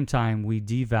the same time, we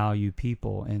devalue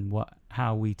people and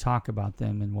how we talk about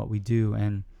them and what we do.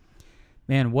 And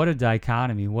man, what a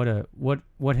dichotomy,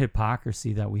 what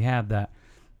hypocrisy that we have, that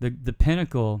the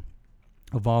pinnacle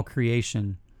of all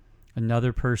creation,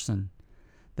 another person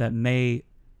that may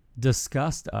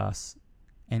disgust us,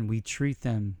 and we treat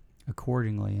them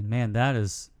accordingly. And man, that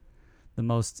is the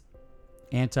most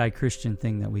anti-Christian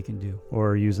thing that we can do.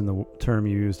 Or using the term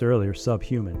you used earlier,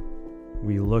 subhuman.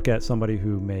 We look at somebody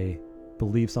who may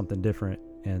believe something different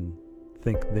and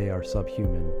think they are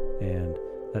subhuman, and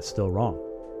that's still wrong,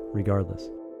 regardless.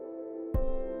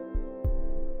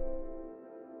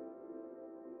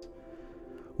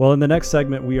 Well, in the next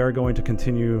segment, we are going to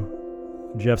continue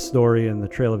Jeff's story and the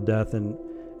Trail of Death and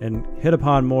hit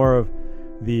upon more of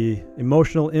the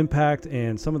emotional impact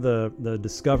and some of the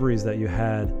discoveries that you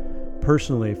had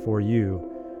personally for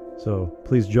you. So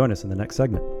please join us in the next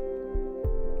segment.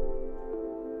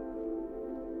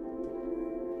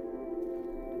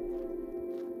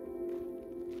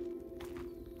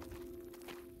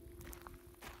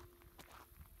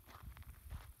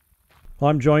 Well,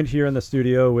 I'm joined here in the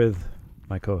studio with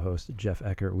my co-host, Jeff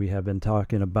Eckert. We have been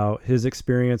talking about his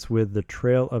experience with the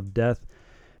Trail of Death,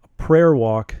 a prayer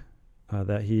walk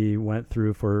that he went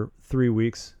through for 3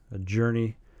 weeks, a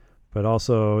journey, but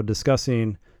also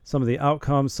discussing some of the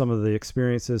outcomes, some of the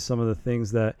experiences, some of the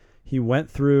things that he went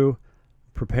through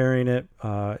preparing it,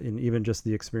 and even just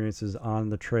the experiences on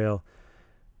the trail.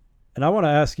 And I want to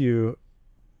ask you,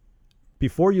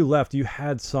 before you left, you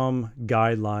had some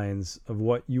guidelines of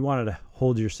what you wanted to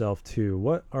hold yourself to.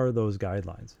 What are those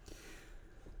guidelines?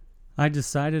 I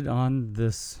decided on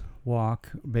this walk,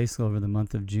 basically over the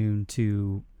month of June,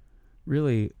 to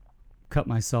really cut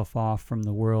myself off from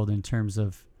the world in terms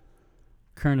of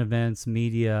current events,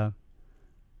 media,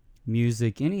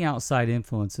 music, any outside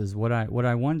influences. What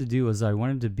I wanted to do is I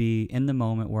wanted to be in the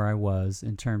moment where I was,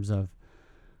 in terms of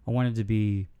I wanted to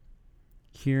be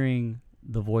hearing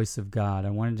the voice of God.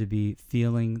 I wanted to be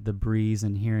feeling the breeze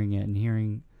and hearing it, and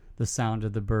hearing the sound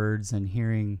of the birds and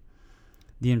hearing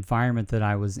the environment that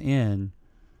I was in,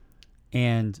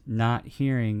 and not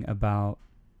hearing about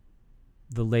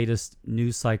the latest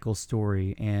news cycle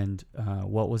story and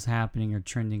what was happening or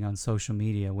trending on social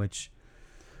media, which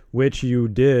you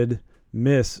did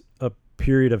miss a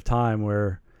period of time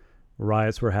where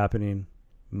riots were happening,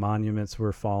 monuments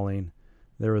were falling,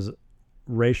 there was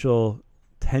racial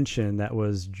tension that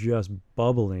was just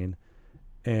bubbling,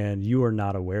 and you were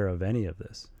not aware of any of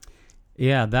this.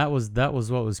 Yeah, that was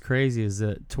what was crazy, is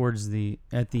that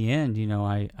at the end,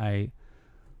 I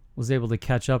was able to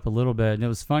catch up a little bit. And it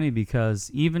was funny because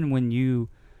even when you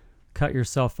cut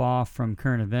yourself off from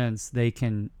current events, they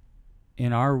can,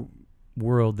 in our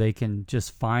world, they can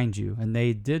just find you. And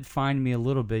they did find me a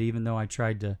little bit, even though I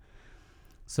tried to.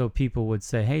 So people would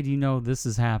say, hey, do you know this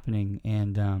is happening?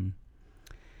 And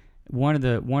one of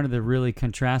the really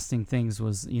contrasting things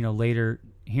was, later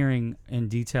hearing in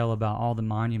detail about all the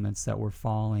monuments that were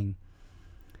falling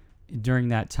during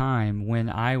that time, when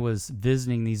I was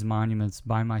visiting these monuments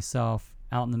by myself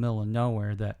out in the middle of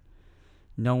nowhere, that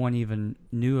no one even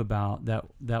knew about,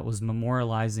 that was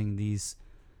memorializing these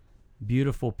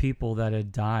beautiful people that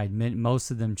had died,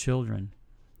 most of them children,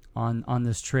 on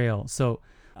this trail. So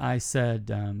I said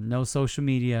no social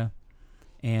media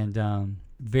and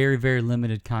very, very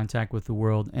limited contact with the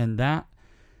world. And that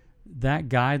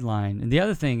guideline. And the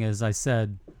other thing is I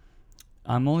said,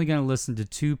 I'm only going to listen to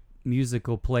 2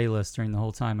 musical playlists during the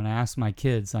whole time. And I asked my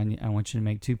kids, I want you to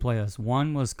make 2 playlists.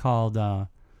 One was called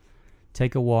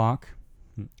Take a Walk.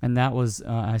 And that was,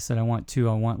 I said, I want 2.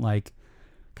 I want like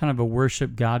kind of a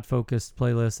worship God-focused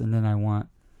playlist. And then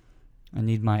I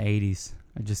need my 80s.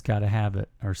 I just got to have it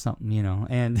or something, you know.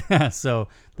 And so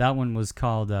that one was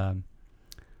called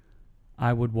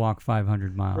I Would Walk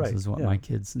 500 Miles is what my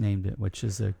kids named it, which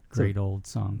is a great old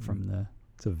song from the...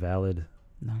 It's a valid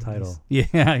 90s title.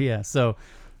 Yeah.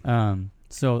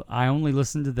 So I only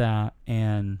listened to that,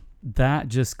 and that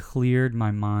just cleared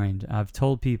my mind. I've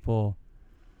told people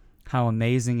how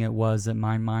amazing it was that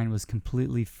my mind was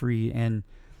completely free, and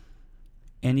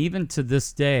even to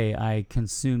this day, I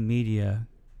consume media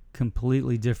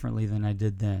completely differently than I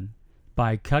did then.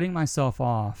 By cutting myself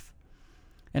off,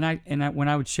 and I when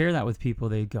I would share that with people,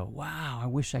 they'd go, "Wow, I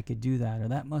wish I could do that," or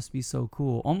 "That must be so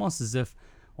cool," almost as if,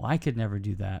 well, I could never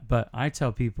do that. But I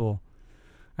tell people,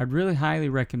 I'd really highly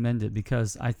recommend it,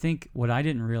 because I think what I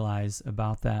didn't realize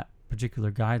about that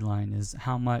particular guideline is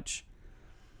how much,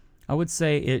 I would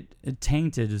say it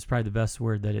tainted is probably the best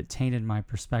word, that it tainted my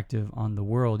perspective on the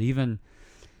world. Even,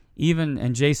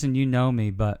 and Jason, you know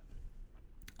me, but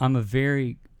I'm a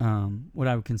very, what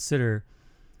I would consider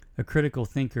a critical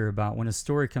thinker about when a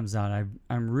story comes out.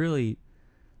 I'm really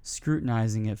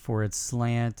scrutinizing it for its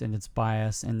slant and its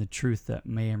bias and the truth that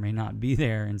may or may not be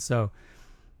there. And so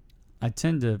I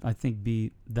tend to, I think,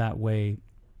 be that way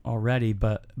already,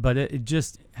 but it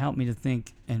just helped me to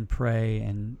think and pray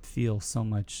and feel so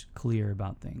much clearer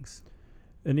about things.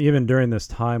 And even during this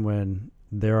time when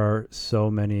there are so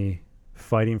many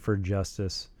fighting for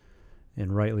justice,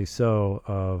 and rightly so,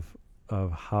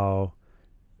 of how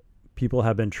people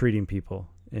have been treating people,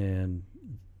 and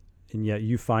yet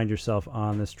you find yourself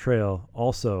on this trail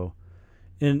also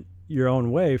in your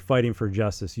own way fighting for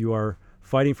justice. You are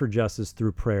fighting for justice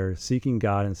through prayer, seeking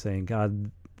God and saying,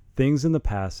 God, things in the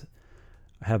past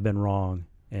have been wrong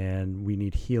and we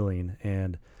need healing.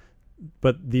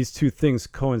 But these 2 things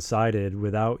coincided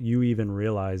without you even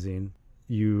realizing.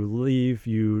 You leave,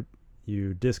 you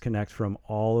disconnect from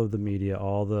all of the media,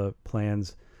 all the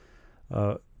plans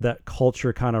that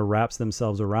culture kind of wraps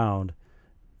themselves around,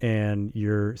 and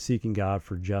you're seeking God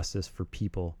for justice for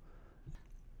people.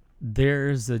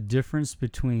 There's a difference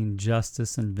between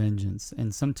justice and vengeance,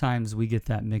 and sometimes we get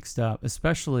that mixed up,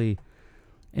 especially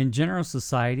in general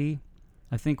society.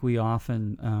 I think we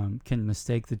often can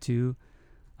mistake the 2.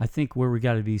 I think where we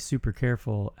got to be super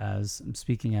careful, as I'm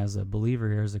speaking as a believer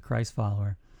here, as a Christ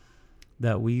follower,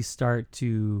 that we start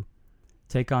to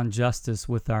take on justice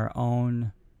with our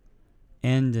own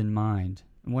end in mind.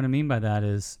 And what I mean by that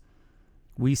is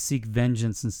we seek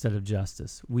vengeance instead of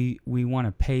justice. We want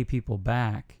to pay people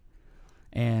back.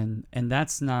 And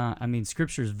that's not, I mean,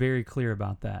 Scripture is very clear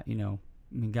about that. You know,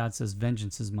 I mean, God says,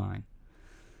 vengeance is mine.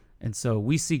 And so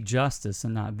we seek justice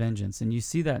and not vengeance. And you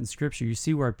see that in Scripture. You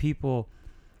see where people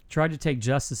try to take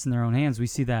justice in their own hands. We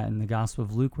see that in the Gospel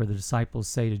of Luke, where the disciples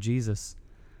say to Jesus,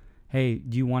 hey,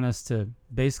 do you want us to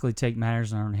basically take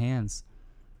matters in our own hands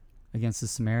against the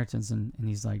Samaritans? And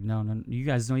he's like, no, you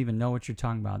guys don't even know what you're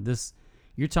talking about.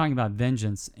 You're talking about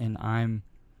vengeance, and I'm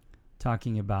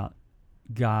talking about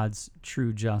God's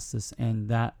true justice, and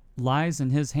that lies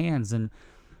in his hands. And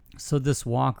so this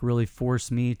walk really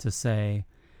forced me to say,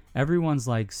 everyone's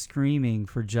like screaming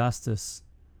for justice,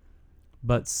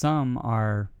 but some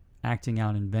are acting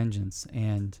out in vengeance.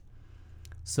 And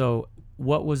so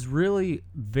what was really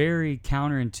very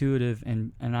counterintuitive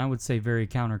and I would say very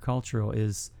countercultural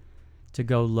is to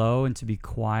go low and to be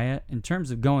quiet. In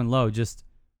terms of going low, just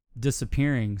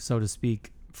disappearing, so to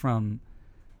speak, from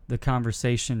the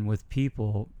conversation with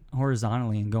people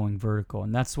horizontally and going vertical.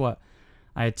 And that's what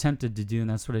I attempted to do, and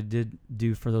that's what I did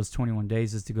do for those 21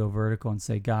 days, is to go vertical and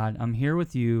say, God, I'm here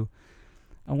with you.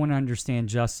 I want to understand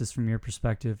justice from your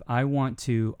perspective. I want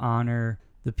to honor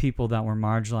the people that were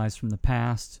marginalized from the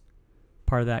past.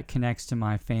 Part of that connects to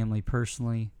my family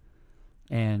personally.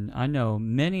 And I know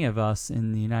many of us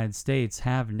in the United States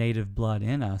have native blood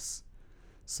in us,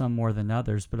 some more than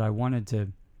others, but I wanted to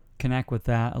connect with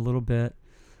that a little bit.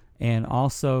 And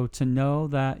also to know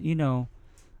that,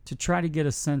 to try to get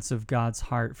a sense of God's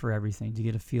heart for everything, to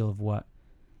get a feel of what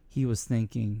he was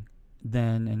thinking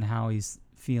then and how he's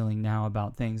feeling now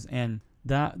about things. And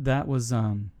that was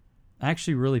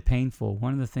actually really painful.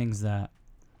 One of the things that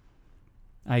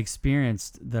I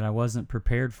experienced that I wasn't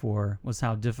prepared for was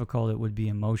how difficult it would be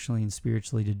emotionally and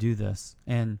spiritually to do this.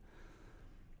 And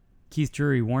Keith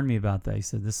Drury warned me about that. He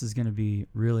said, this is going to be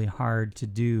really hard to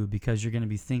do because you're going to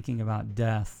be thinking about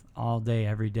death all day,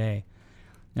 every day.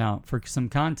 Now, for some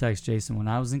context, Jason, when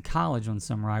I was in college one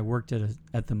summer, I worked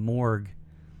at the morgue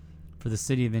for the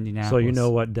city of Indianapolis. So you know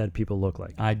what dead people look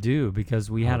like. I do,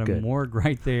 because we had a morgue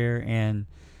right there, and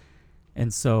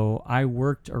so I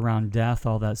worked around death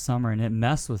all that summer, and it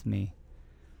messed with me.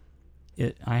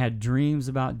 I had dreams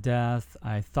about death.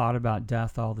 I thought about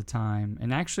death all the time.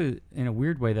 And actually, in a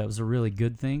weird way, that was a really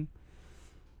good thing,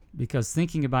 because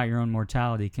thinking about your own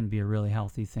mortality can be a really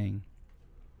healthy thing.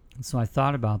 And so I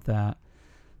thought about that,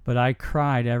 but I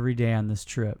cried every day on this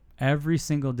trip. Every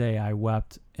single day I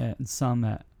wept, and some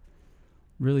at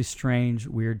really strange,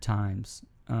 weird times.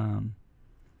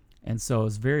 And so it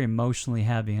was very emotionally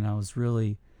heavy, and I was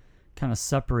really kind of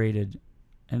separated,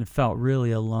 and it felt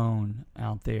really alone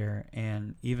out there.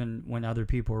 And even when other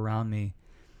people around me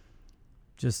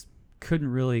just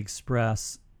couldn't really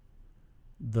express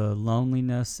the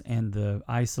loneliness and the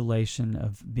isolation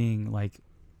of being like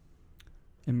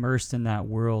immersed in that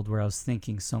world where I was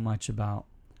thinking so much about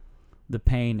the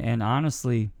pain. And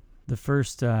honestly, the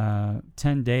first 10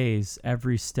 days,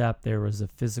 every step there was a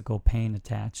physical pain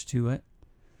attached to it.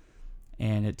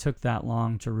 And it took that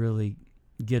long to really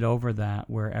get over that,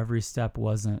 where every step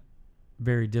wasn't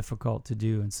very difficult to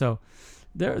do. And so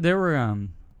there were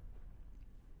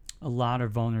a lot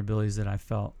of vulnerabilities that I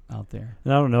felt out there.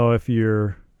 And I don't know if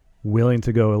you're willing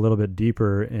to go a little bit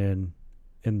deeper in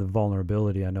the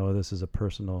vulnerability. I know this is a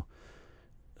personal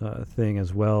thing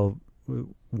as well,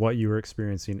 what you were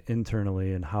experiencing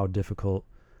internally and how difficult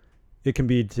it can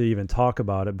be to even talk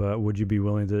about it. But would you be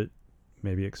willing to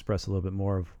maybe express a little bit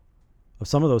more of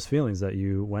some of those feelings that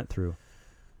you went through?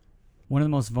 One of the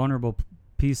most vulnerable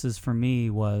pieces for me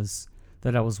was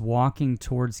that I was walking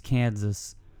towards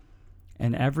Kansas,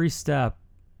 and every step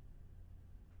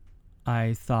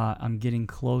I thought, I'm getting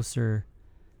closer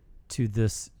to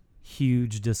this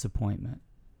huge disappointment.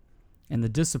 And the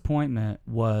disappointment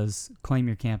was Claim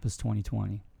Your Campus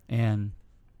 2020. And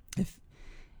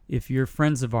if you're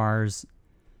friends of ours,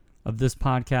 of this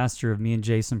podcast, or of me and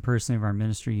Jason personally, of our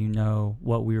ministry, you know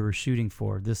what we were shooting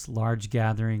for. This large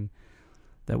gathering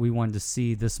that we wanted to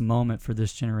see, this moment for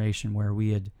this generation, where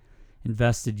we had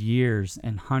invested years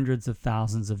and hundreds of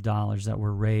thousands of dollars that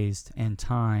were raised, and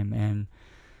time and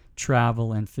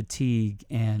travel and fatigue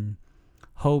and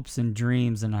hopes and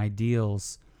dreams and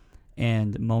ideals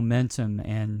and momentum,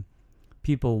 and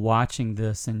people watching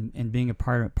this and being a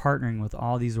part of it, partnering with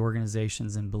all these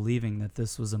organizations and believing that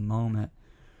this was a moment,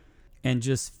 and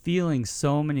just feeling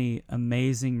so many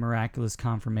amazing, miraculous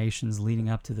confirmations leading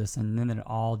up to this, and then it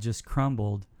all just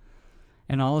crumbled.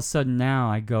 And all of a sudden now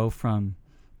I go from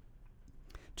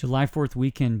July 4th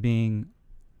weekend being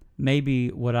maybe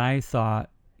what I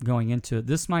thought going into it,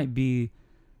 this might be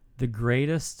the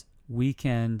greatest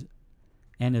weekend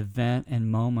and event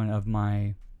and moment of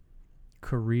my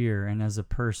career and as a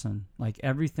person. Like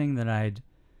everything that I'd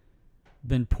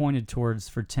been pointed towards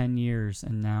for 10 years,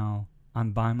 and now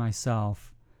I'm by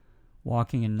myself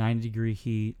walking in 90-degree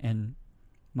heat, and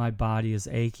my body is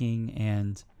aching,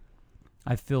 and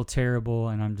I feel terrible,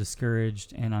 and I'm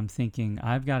discouraged, and I'm thinking,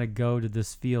 I've got to go to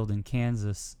this field in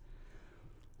Kansas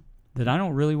that I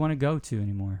don't really want to go to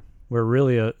anymore. Where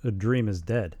really a dream is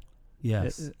dead.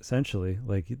 Yes. Essentially,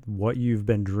 like what you've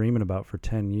been dreaming about for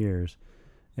 10 years.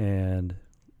 And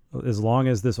as long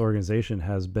as this organization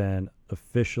has been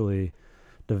officially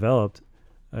developed,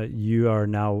 you are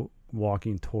now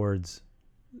walking towards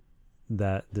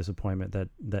that disappointment,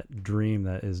 that dream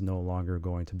that is no longer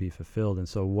going to be fulfilled. And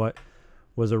so what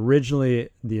was originally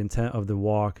the intent of the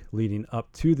walk leading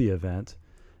up to the event,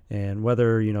 and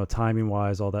whether, timing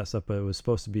wise, all that stuff, but it was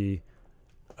supposed to be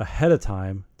ahead of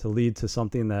time to lead to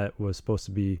something that was supposed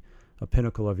to be a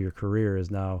pinnacle of your career,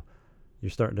 is now you're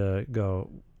starting to go,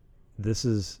 this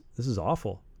is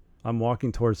awful. I'm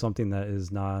walking towards something that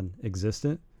is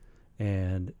non-existent,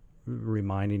 and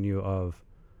reminding you of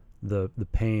the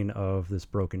pain of this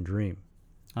broken dream.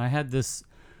 I had these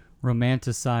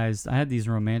romanticized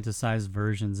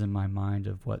versions in my mind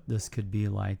of what this could be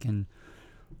like. And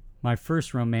my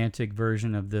first romantic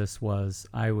version of this was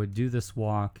I would do this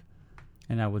walk,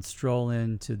 and I would stroll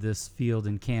into this field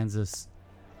in Kansas,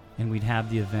 and we'd have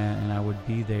the event, and I would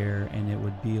be there, and it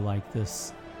would be like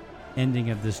this ending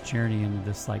of this journey into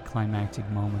this like climactic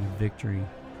moment of victory.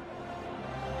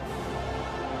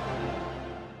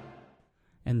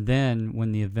 And then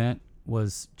when the event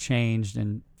was changed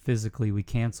and physically we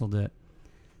canceled it,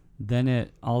 then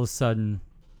it all of a sudden,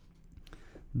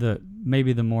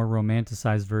 maybe the more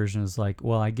romanticized version is like,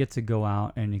 well, I get to go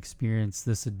out and experience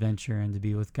this adventure and to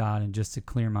be with God and just to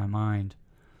clear my mind.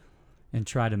 and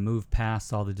try to move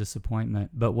past all the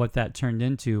disappointment. But what that turned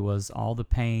into was all the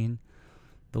pain,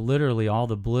 literally all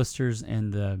the blisters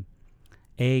and the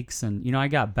aches. And, I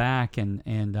got back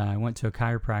and I went to a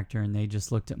chiropractor, and they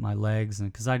just looked at my legs,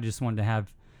 and because I just wanted to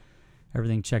have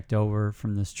everything checked over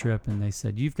from this trip, and they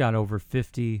said, you've got over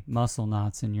 50 muscle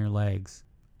knots in your legs.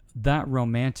 That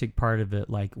romantic part of it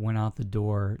went out the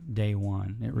door day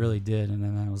one. It really did. And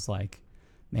then I was like,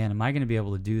 man, am I going to be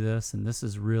able to do this? And this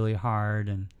is really hard,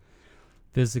 and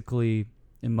physically,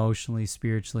 emotionally,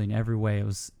 spiritually, in every way, it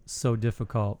was so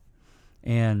difficult.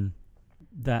 And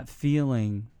that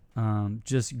feeling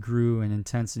just grew in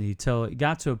intensity till it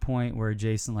got to a point where,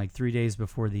 Jason, 3 days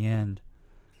before the end,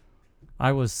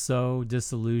 I was so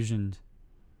disillusioned,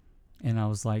 and I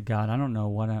was like, God, I don't know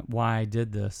why I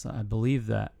did this. I believe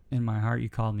that in my heart you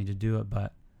called me to do it,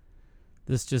 but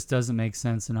this just doesn't make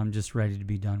sense, and I'm just ready to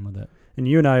be done with it. And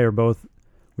you and I are both,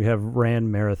 we have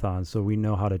ran marathons, so we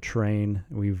know how to train.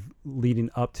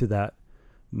 Leading up to that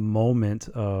moment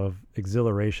of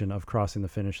exhilaration of crossing the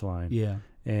finish line. Yeah.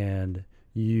 And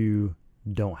you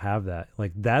don't have that.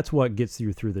 That's what gets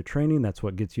you through the training. That's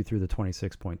what gets you through the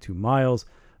 26.2 miles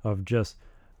of just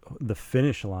the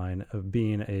finish line of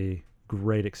being a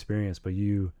great experience. But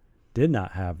you did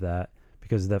not have that,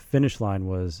 because that finish line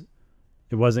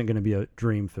it wasn't going to be a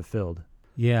dream fulfilled.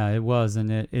 Yeah, it was.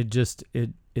 And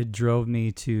it drove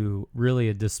me to really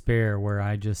a despair where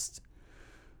I just,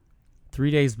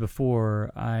 3 days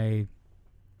before I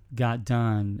got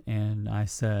done, and I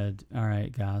said, all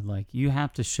right, God, you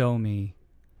have to show me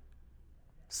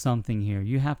something here.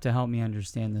 You have to help me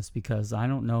understand this, because I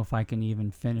don't know if I can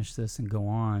even finish this and go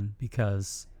on,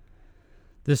 because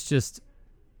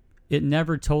it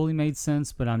never totally made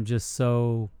sense, but I'm just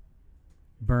so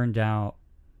burned out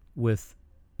with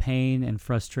pain and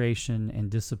frustration and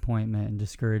disappointment and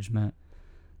discouragement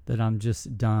that I'm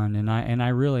just done. And I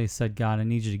really said, God, I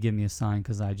need you to give me a sign,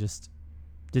 because I just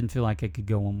didn't feel like I could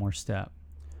go one more step.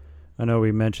 I know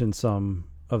we mentioned some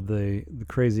of the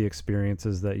crazy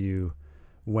experiences that you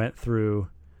went through,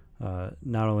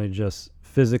 not only just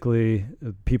physically,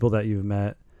 people that you've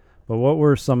met, but what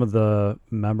were some of the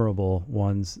memorable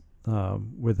ones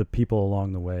with the people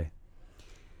along the way?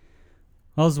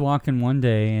 I was walking one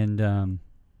day, and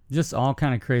just all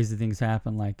kind of crazy things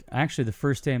happened. Actually, the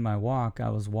first day of my walk, I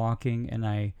was walking, and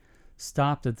I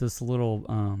stopped at this little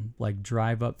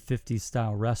drive up 50s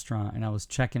style restaurant, and I was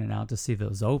checking it out to see if it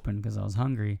was open because I was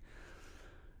hungry.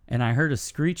 And I heard a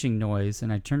screeching noise,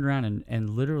 and I turned around, and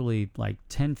literally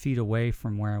 10 feet away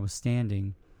from where I was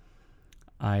standing,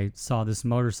 I saw this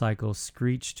motorcycle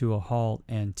screech to a halt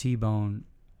and T-bone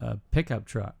a pickup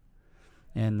truck.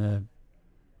 And the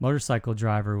motorcycle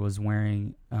driver was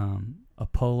wearing a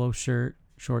polo shirt,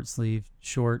 short sleeve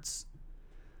shorts,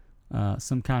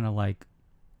 some kind of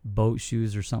boat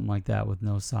shoes or something like that with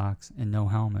no socks and no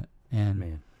helmet. And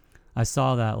Man. I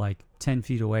saw that 10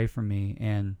 feet away from me,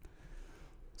 and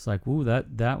it's ooh,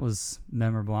 that was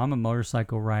memorable. I'm a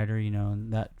motorcycle rider,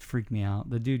 and that freaked me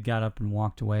out. The dude got up and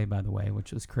walked away, by the way,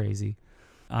 which was crazy.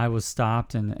 I was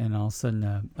stopped, and all of a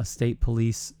sudden a state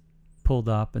police pulled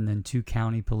up, and then 2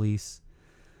 county police,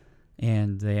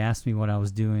 and they asked me what I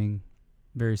was doing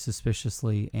very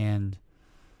suspiciously. And,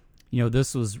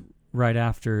 this was right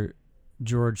after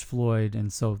George Floyd,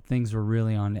 and so things were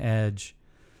really on edge.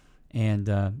 And,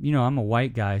 I'm a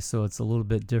white guy, so it's a little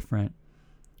bit different.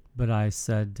 But I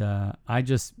said, I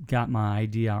just got my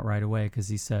ID out right away, because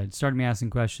he started me asking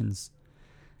questions.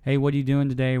 Hey, what are you doing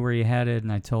today? Where are you headed?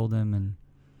 And I told him, and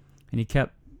he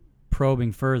kept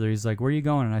probing further. He's like, where are you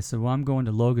going? And I said, well, I'm going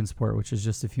to Logansport, which is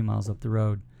just a few miles up the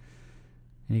road.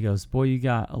 And he goes, boy,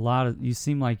 you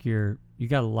seem like you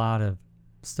got a lot of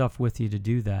stuff with you to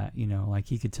do that.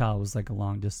 He could tell it was a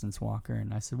long distance walker.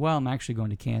 And I said, well, I'm actually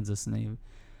going to Kansas. And then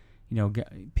he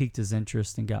piqued his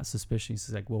interest and got suspicious.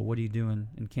 He's like, well, what are you doing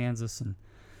in Kansas? And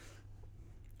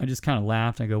I just kind of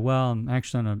laughed. I go, well, I'm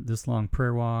actually on this long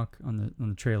prayer walk on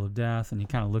the Trail of Death. And he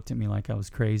kind of looked at me like I was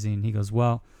crazy. And he goes,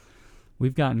 well,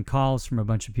 we've gotten calls from a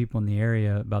bunch of people in the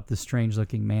area about this strange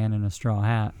looking man in a straw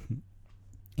hat.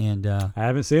 And I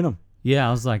haven't seen him. Yeah,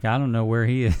 I was like, I don't know where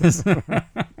he is.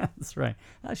 That's right.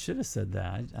 I should have said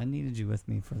that. I needed you with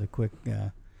me for the quick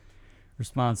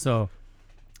response. So,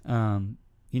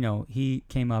 he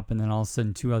came up, and then all of a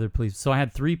sudden 2 other police. So I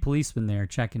had 3 policemen there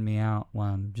checking me out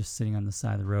while I'm just sitting on the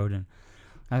side of the road. And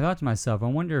I thought to myself, I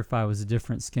wonder if I was a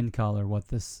different skin color, what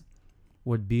this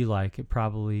would be like. It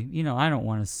probably, I don't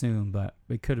want to assume, but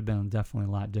it could have been definitely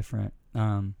a lot different.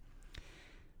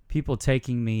 People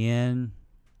taking me in,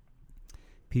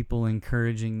 people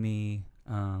encouraging me.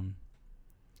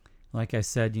 Like I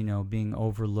said, being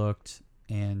overlooked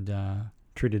and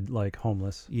treated like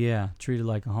homeless. Yeah, treated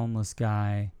like a homeless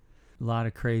guy. A lot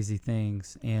of crazy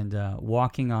things. And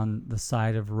walking on the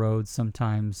side of roads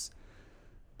sometimes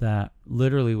that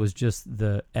literally was just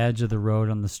the edge of the road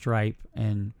on the stripe,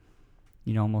 and,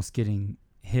 you know, almost getting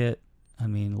hit. I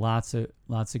mean, lots of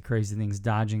crazy things,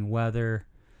 dodging weather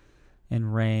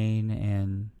and rain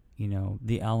and, you know,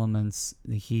 the elements,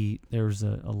 the heat. There was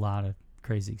a lot of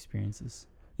crazy experiences.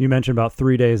 You mentioned about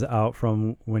 3 days out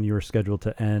from when you were scheduled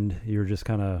to end, you were just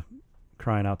kind of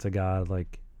crying out to God,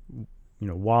 like, you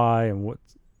know, why and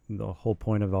what's the whole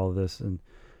point of all of this.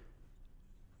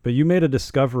 But you made a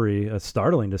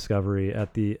startling discovery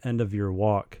at the end of your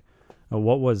walk.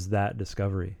 What was that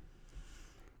discovery?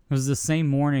 It was the same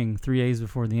morning, 3 days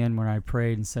before the end, when I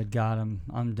prayed and said, God,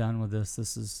 I'm done with this.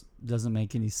 This doesn't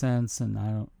make any sense. And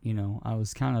I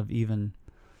was kind of even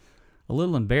a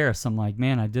little embarrassed. I'm like,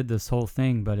 man, I did this whole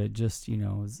thing, but it just, you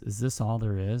know, is this all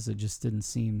there is? It just didn't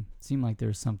seem like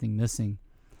there's something missing.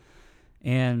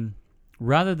 And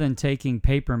rather than taking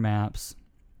paper maps,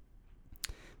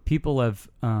 people have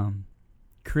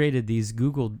created these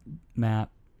Google Map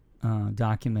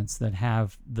documents that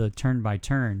have the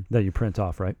turn-by-turn. That you print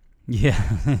off, right? Yeah,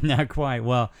 not quite.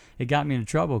 Well, it got me into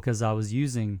trouble because I was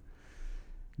using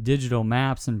digital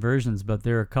maps and versions, but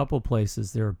there are a couple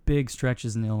places, there are big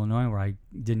stretches in Illinois where I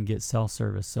didn't get cell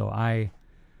service. So it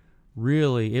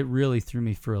really threw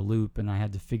me for a loop, and I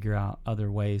had to figure out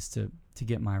other ways to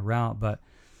get my route. But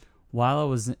while I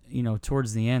was, you know,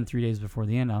 towards the end, 3 days before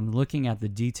the end, I'm looking at the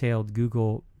detailed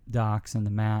Google Docs and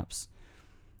the maps.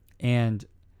 And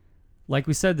like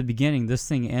we said at the beginning, this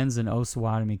thing ends in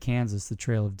Osawatomie, Kansas, the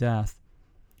Trail of Death.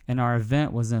 And our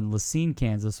event was in Lacine,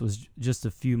 Kansas, was just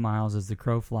a few miles as the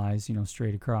crow flies, you know,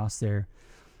 straight across there.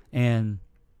 And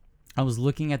I was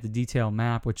looking at the detailed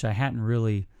map, which I didn't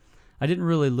really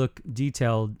look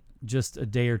detailed just a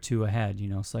day or two ahead, you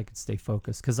know, so I could stay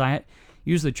focused. Because I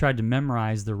usually tried to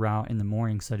memorize the route in the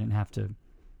morning so I didn't have to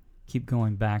keep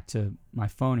going back to my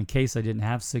phone in case I didn't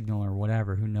have signal or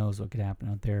whatever. Who knows what could happen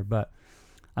out there. But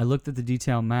I looked at the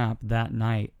detailed map that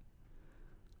night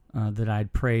that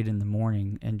I'd prayed in the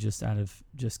morning, and just out of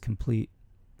just complete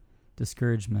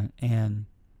discouragement. And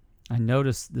I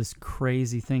noticed this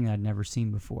crazy thing I'd never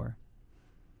seen before.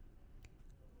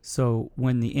 So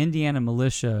when the Indiana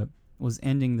militia was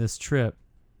ending this trip,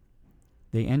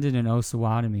 they ended in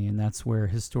Osawatomie, and that's where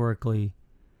historically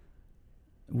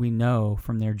we know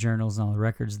from their journals and all the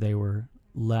records they were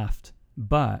left.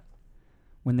 But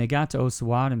when they got to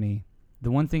Osawatomie, the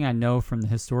one thing I know from the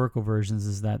historical versions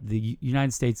is that the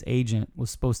United States agent was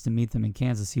supposed to meet them in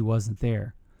Kansas. He wasn't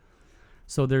there.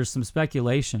 So there's some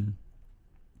speculation.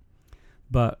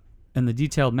 But in the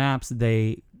detailed maps,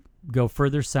 they go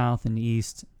further south and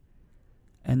east,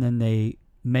 and then they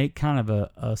make kind of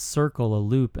a circle, a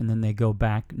loop, and then they go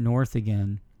back north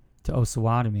again to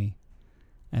Osawatomie,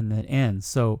 and that ends.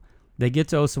 So they get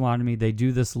to Osawatomie, they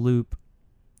do this loop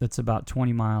that's about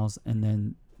 20 miles, and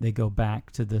then they go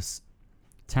back to this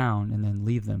town and then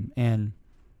leave them. And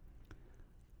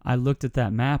I looked at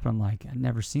that map, and I'm like, I'd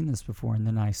never seen this before. And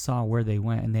then I saw where they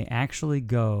went, and they actually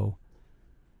go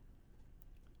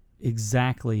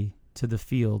exactly to the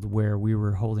field where we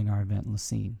were holding our event in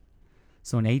Lacine.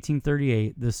 So in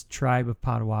 1838, this tribe of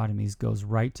Potawatomis goes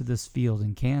right to this field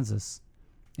in Kansas,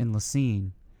 in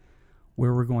Lacine,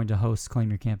 where we're going to host Claim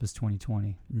Your Campus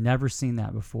 2020. Never seen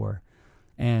that before.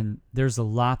 And there's a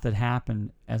lot that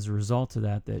happened as a result of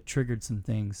that triggered some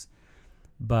things.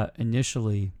 But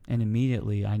initially and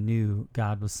immediately, I knew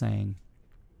God was saying,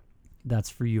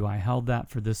 that's for you. I held that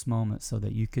for this moment so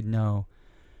that you could know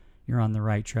you're on the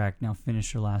right track. Now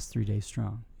finish your last 3 days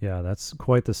strong. Yeah, that's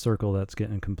quite the circle that's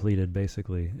getting completed,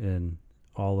 basically, in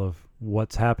all of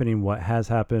what's happening, what has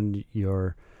happened,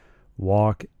 your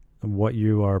walk, what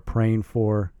you are praying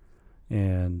for,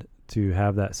 and to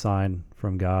have that sign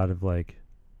from God of, like,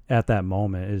 at that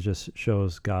moment, it just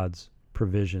shows God's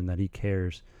provision, that he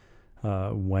cares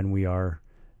when we are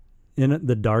in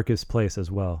the darkest place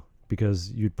as well,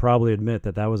 because you'd probably admit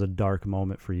that was a dark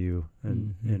moment for you.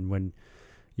 And and when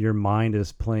your mind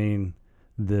is playing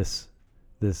this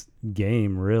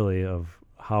game, really, of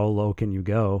how low can you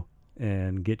go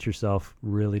and get yourself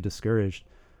really discouraged,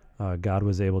 God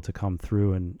was able to come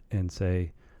through and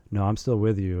say, no, I'm still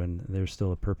with you, and there's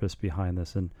still a purpose behind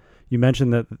this. And you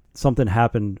mentioned that something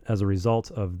happened as a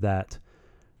result of that.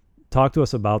 Talk to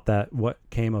us about that. What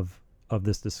came of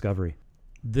this discovery?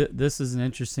 This is an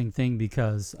interesting thing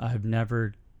because I've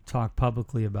never talked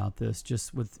publicly about this,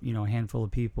 just with a handful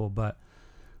of people. But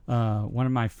one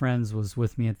of my friends was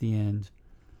with me at the end,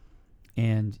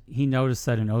 and he noticed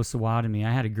that in Osawatomie,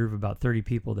 I had a group of about 30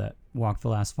 people that walked the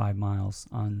last 5 miles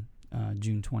on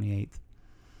June 28th.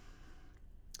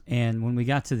 And when we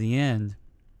got to the end,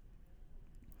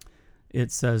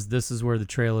 it says, this is where the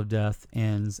Trail of Death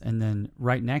ends. And then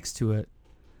right next to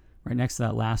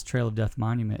that last Trail of Death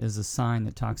monument is a sign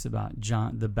that talks about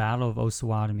the Battle of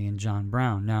Osawatomie and John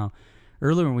Brown. Now,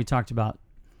 earlier when we talked about,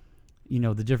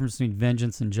 the difference between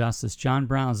vengeance and justice, John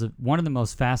Brown is one of the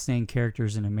most fascinating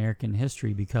characters in American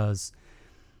history, because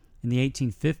in the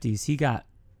 1850s,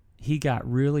 he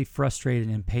got really frustrated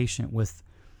and impatient with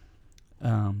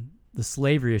the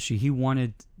slavery issue. He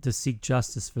wanted to seek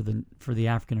justice for the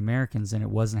African Americans, and it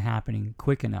wasn't happening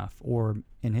quick enough, or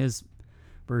in his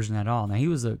version at all. Now, he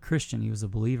was a Christian, he was a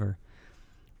believer,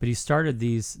 but he started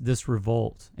this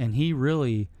revolt, and he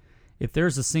really, if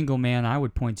there's a single man I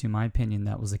would point to, in my opinion,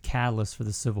 that was a catalyst for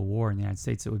the Civil War in the United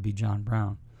States, it would be John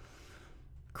Brown.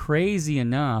 Crazy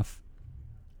enough,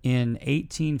 in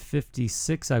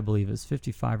 1856, I believe it's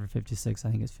 55 or 56,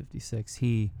 I think it's 56,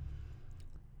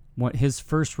 his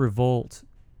first revolt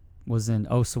was in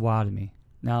Osawatomie.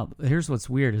 Now, here's what's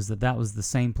weird, is that was the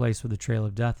same place where the Trail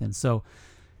of Death ends. So,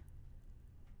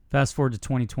 fast forward to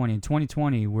 2020. In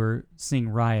 2020, we're seeing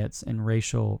riots and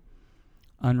racial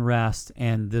unrest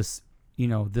and this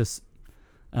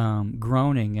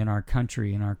groaning in our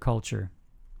country, in our culture,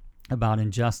 about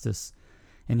injustice.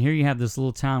 And here you have this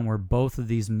little town where both of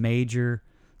these major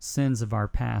sins of our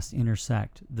past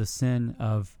intersect. The sin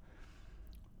of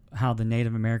how the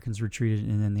Native Americans were treated,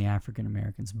 and then the African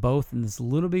Americans, both in this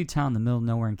little bitty town in the middle of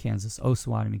nowhere in Kansas,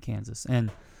 Osawatomie, Kansas. And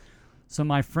so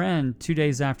my friend, 2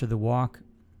 days after the walk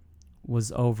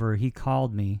was over, he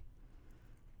called me,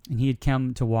 and he had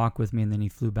come to walk with me, and then he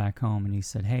flew back home, and he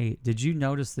said, "Hey, did you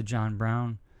notice the John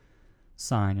Brown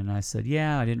sign?" And I said,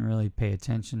 "Yeah, I didn't really pay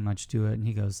attention much to it." And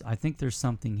he goes, "I think there's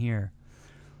something here."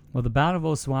 Well, the Battle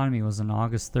of Osawatomie was on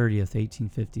August 30th,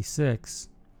 1856.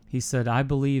 He said, "I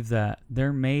believe that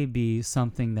there may be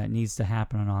something that needs to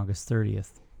happen on August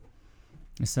 30th.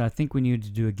 He said, "I think we need to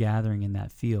do a gathering in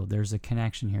that field. There's a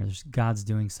connection here. God's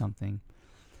doing something."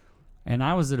 And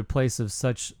I was at a place of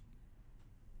such,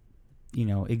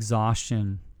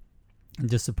 exhaustion and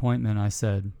disappointment. I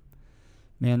said,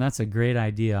 "Man, that's a great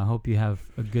idea. I hope you have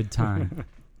a good time."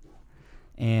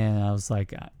 And I was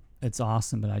like, "It's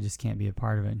awesome, but I just can't be a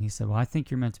part of it." And he said, "Well, I think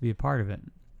you're meant to be a part of it."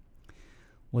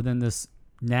 Well, then this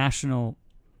national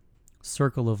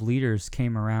circle of leaders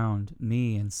came around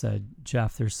me and said,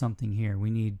 "Jeff, there's something here.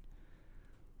 We need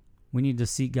to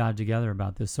seek God together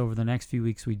about this." So over the next few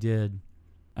weeks we did.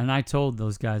 And I told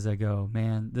those guys, I go,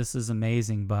 "Man, this is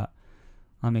amazing, but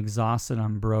I'm exhausted,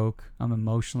 I'm broke, I'm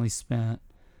emotionally spent,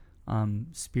 I'm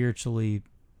spiritually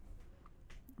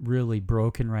really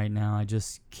broken right now. I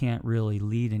just can't really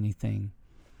lead anything."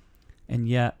 And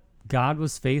yet God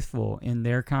was faithful in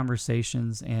their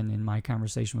conversations and in my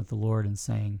conversation with the Lord, and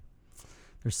saying,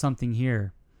 "There's something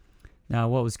here." Now,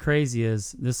 what was crazy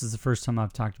is, this is the first time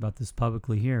I've talked about this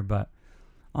publicly here, but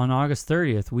on August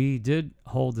 30th, we did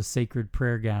hold a sacred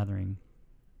prayer gathering.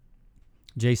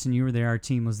 Jason, you were there. Our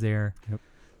team was there. Yep.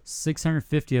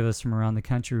 650 of us from around the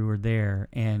country were there,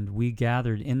 and we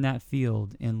gathered in that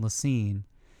field in Lacine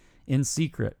in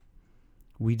secret.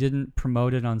 We didn't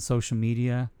promote it on social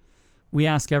media. We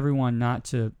asked everyone not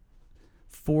to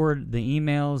forward the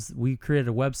emails. We created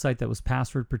a website that was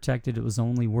password protected. It was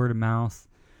only word of mouth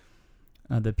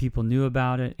that people knew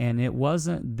about it. And it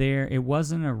wasn't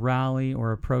a rally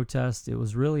or a protest. It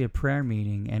was really a prayer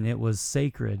meeting, and it was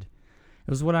sacred.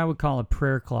 It was what I would call a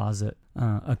prayer closet,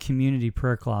 a community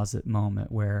prayer closet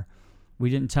moment, where we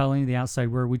didn't tell any of the outside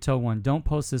world. We told one, "Don't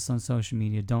post this on social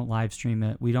media. Don't live stream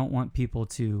it. We don't want people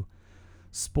to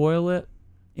spoil it,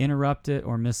 interrupt it,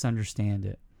 or misunderstand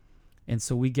it." And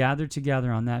so we gathered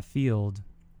together on that field,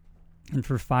 and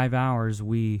for 5 hours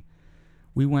we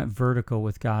went vertical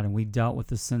with God, and we dealt with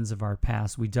the sins of our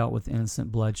past. We dealt with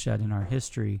innocent bloodshed in our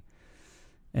history.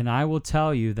 And I will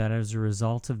tell you that as a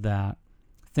result of that,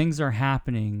 things are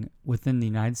happening within the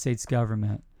United States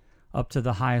government up to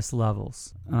the highest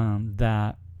levels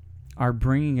that are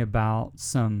bringing about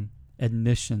some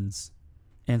admissions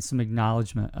and some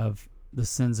acknowledgement of the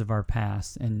sins of our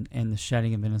past and the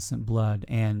shedding of innocent blood.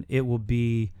 And it will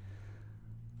be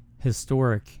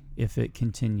historic if it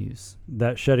continues.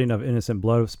 That shedding of innocent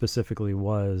blood specifically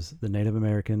was the Native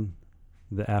American,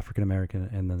 the African American,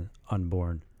 and the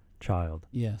unborn child.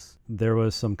 Yes. There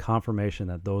was some confirmation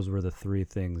that those were the three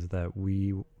things that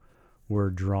we were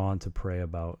drawn to pray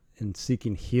about in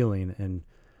seeking healing in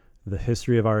the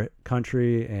history of our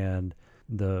country and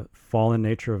the fallen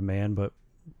nature of man, but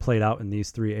played out in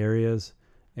these three areas.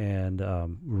 And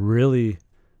really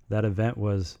that event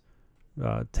was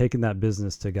taking that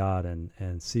business to God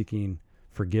and seeking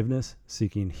forgiveness,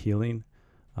 seeking healing,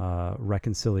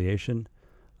 reconciliation.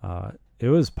 it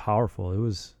was powerful.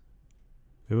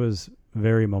 It was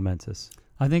very momentous.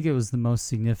 I think it was the most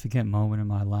significant moment in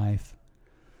my life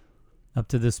up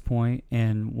to this point.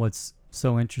 And what's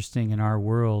so interesting in our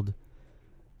world,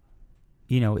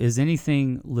 is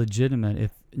anything legitimate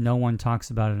if no one talks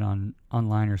about it on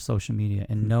online or social media,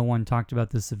 and no one talked about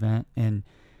this event? And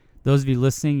those of you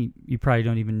listening, you probably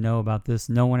don't even know about this.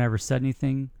 No one ever said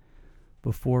anything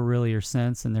before, really, or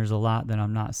since. And there's a lot that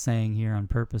I'm not saying here on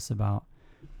purpose about,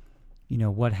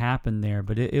 what happened there.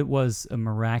 But it was a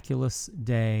miraculous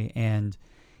day, and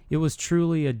it was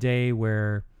truly a day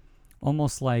where,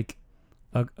 almost like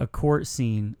a court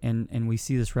scene, and we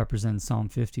see this represented in Psalm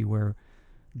 50, where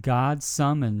God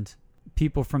summoned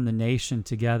people from the nation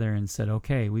together and said,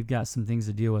 okay, we've got some things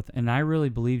to deal with. And I really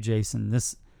believe, Jason,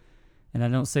 this, and I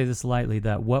don't say this lightly,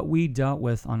 that what we dealt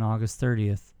with on August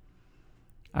 30th,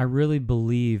 I really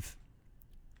believe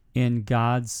in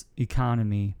God's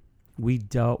economy, we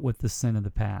dealt with the sin of the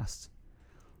past.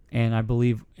 And I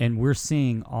believe, and we're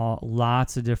seeing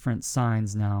lots of different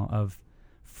signs now of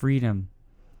freedom,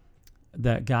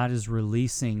 that God is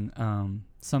releasing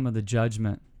some of the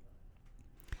judgment.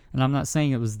 And I'm not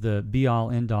saying it was the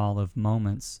be-all, end-all of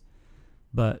moments,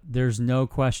 but there's no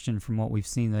question from what we've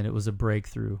seen that it was a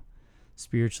breakthrough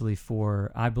spiritually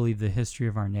for, I believe, the history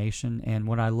of our nation. And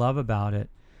what I love about it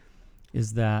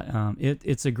is that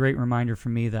it's a great reminder for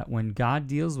me that when God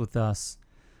deals with us,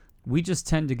 we just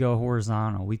tend to go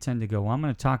horizontal. We tend to go, well, I'm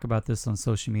going to talk about this on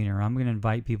social media, or I'm going to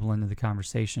invite people into the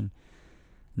conversation.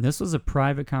 And this was a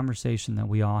private conversation that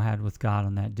we all had with God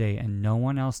on that day, and no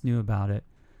one else knew about it.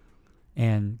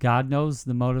 And God knows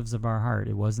the motives of our heart.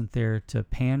 It wasn't there to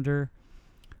pander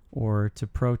or to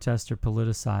protest or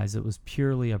politicize. It was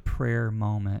purely a prayer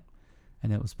moment,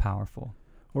 and it was powerful.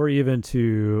 Or even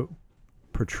to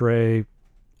portray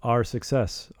our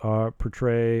success,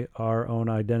 portray our own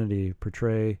identity,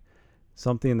 portray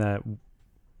something that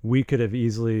we could have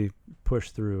easily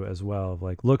pushed through as well.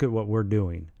 Like, look at what we're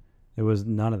doing. It was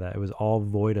none of that. It was all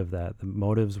void of that. The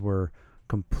motives were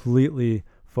completely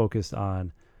focused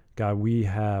on, God, we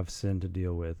have sin to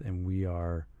deal with, and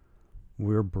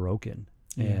we're broken.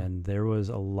 Yeah. And there was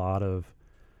a lot of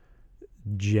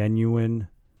genuine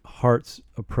hearts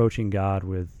approaching God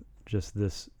with just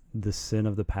this sin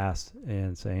of the past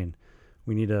and saying,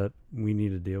 we need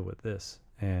to deal with this.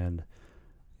 And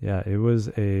yeah, it was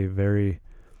a very,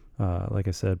 like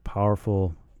I said,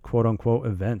 powerful quote unquote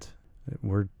event.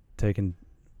 We're taking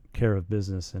care of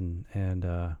business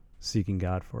and seeking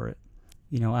God for it.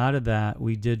 Out of that,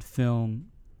 we did film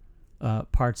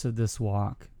parts of this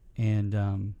walk,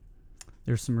 and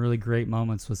there's some really great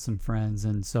moments with some friends.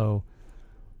 And so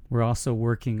we're also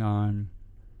working on,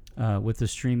 with the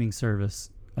streaming service,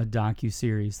 a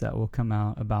docu-series that will come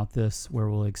out about this, where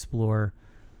we'll explore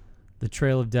the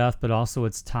Trail of Death, but also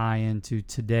its tie into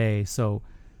today. So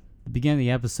the beginning of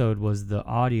the episode was the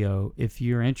audio. If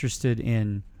you're interested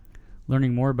in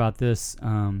learning more about this,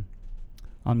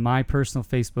 on my personal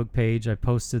Facebook page, I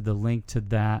posted the link to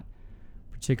that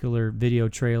particular video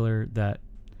trailer that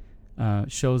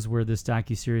shows where this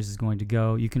docuseries is going to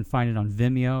go. You can find it on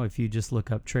Vimeo. If you just look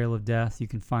up Trail of Death, you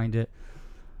can find it.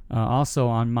 Also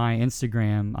on my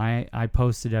Instagram, I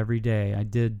posted every day. I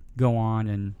did go on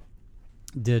and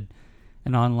did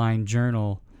an online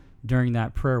journal during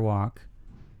that prayer walk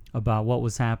about what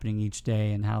was happening each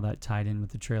day and how that tied in with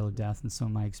the Trail of Death and some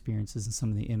of my experiences and some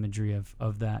of the imagery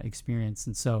of that experience.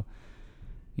 And so,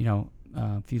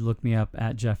 if you look me up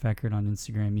at Jeff Eckert on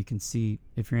Instagram, you can see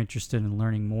if you're interested in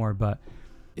learning more. But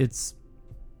it's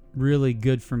really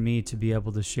good for me to be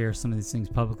able to share some of these things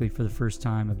publicly for the first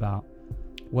time about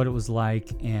what it was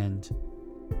like and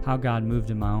how God moved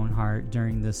in my own heart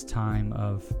during this time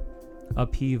of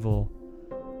upheaval.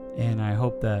 And I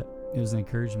hope that it was an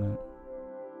encouragement.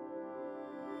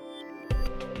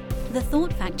 The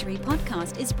Thought Factory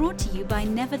podcast is brought to you by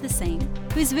Never the Same,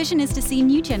 whose vision is to see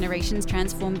new generations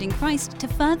transformed in Christ to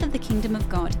further the kingdom of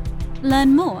God.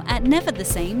 Learn more at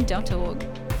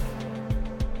neverthesame.org.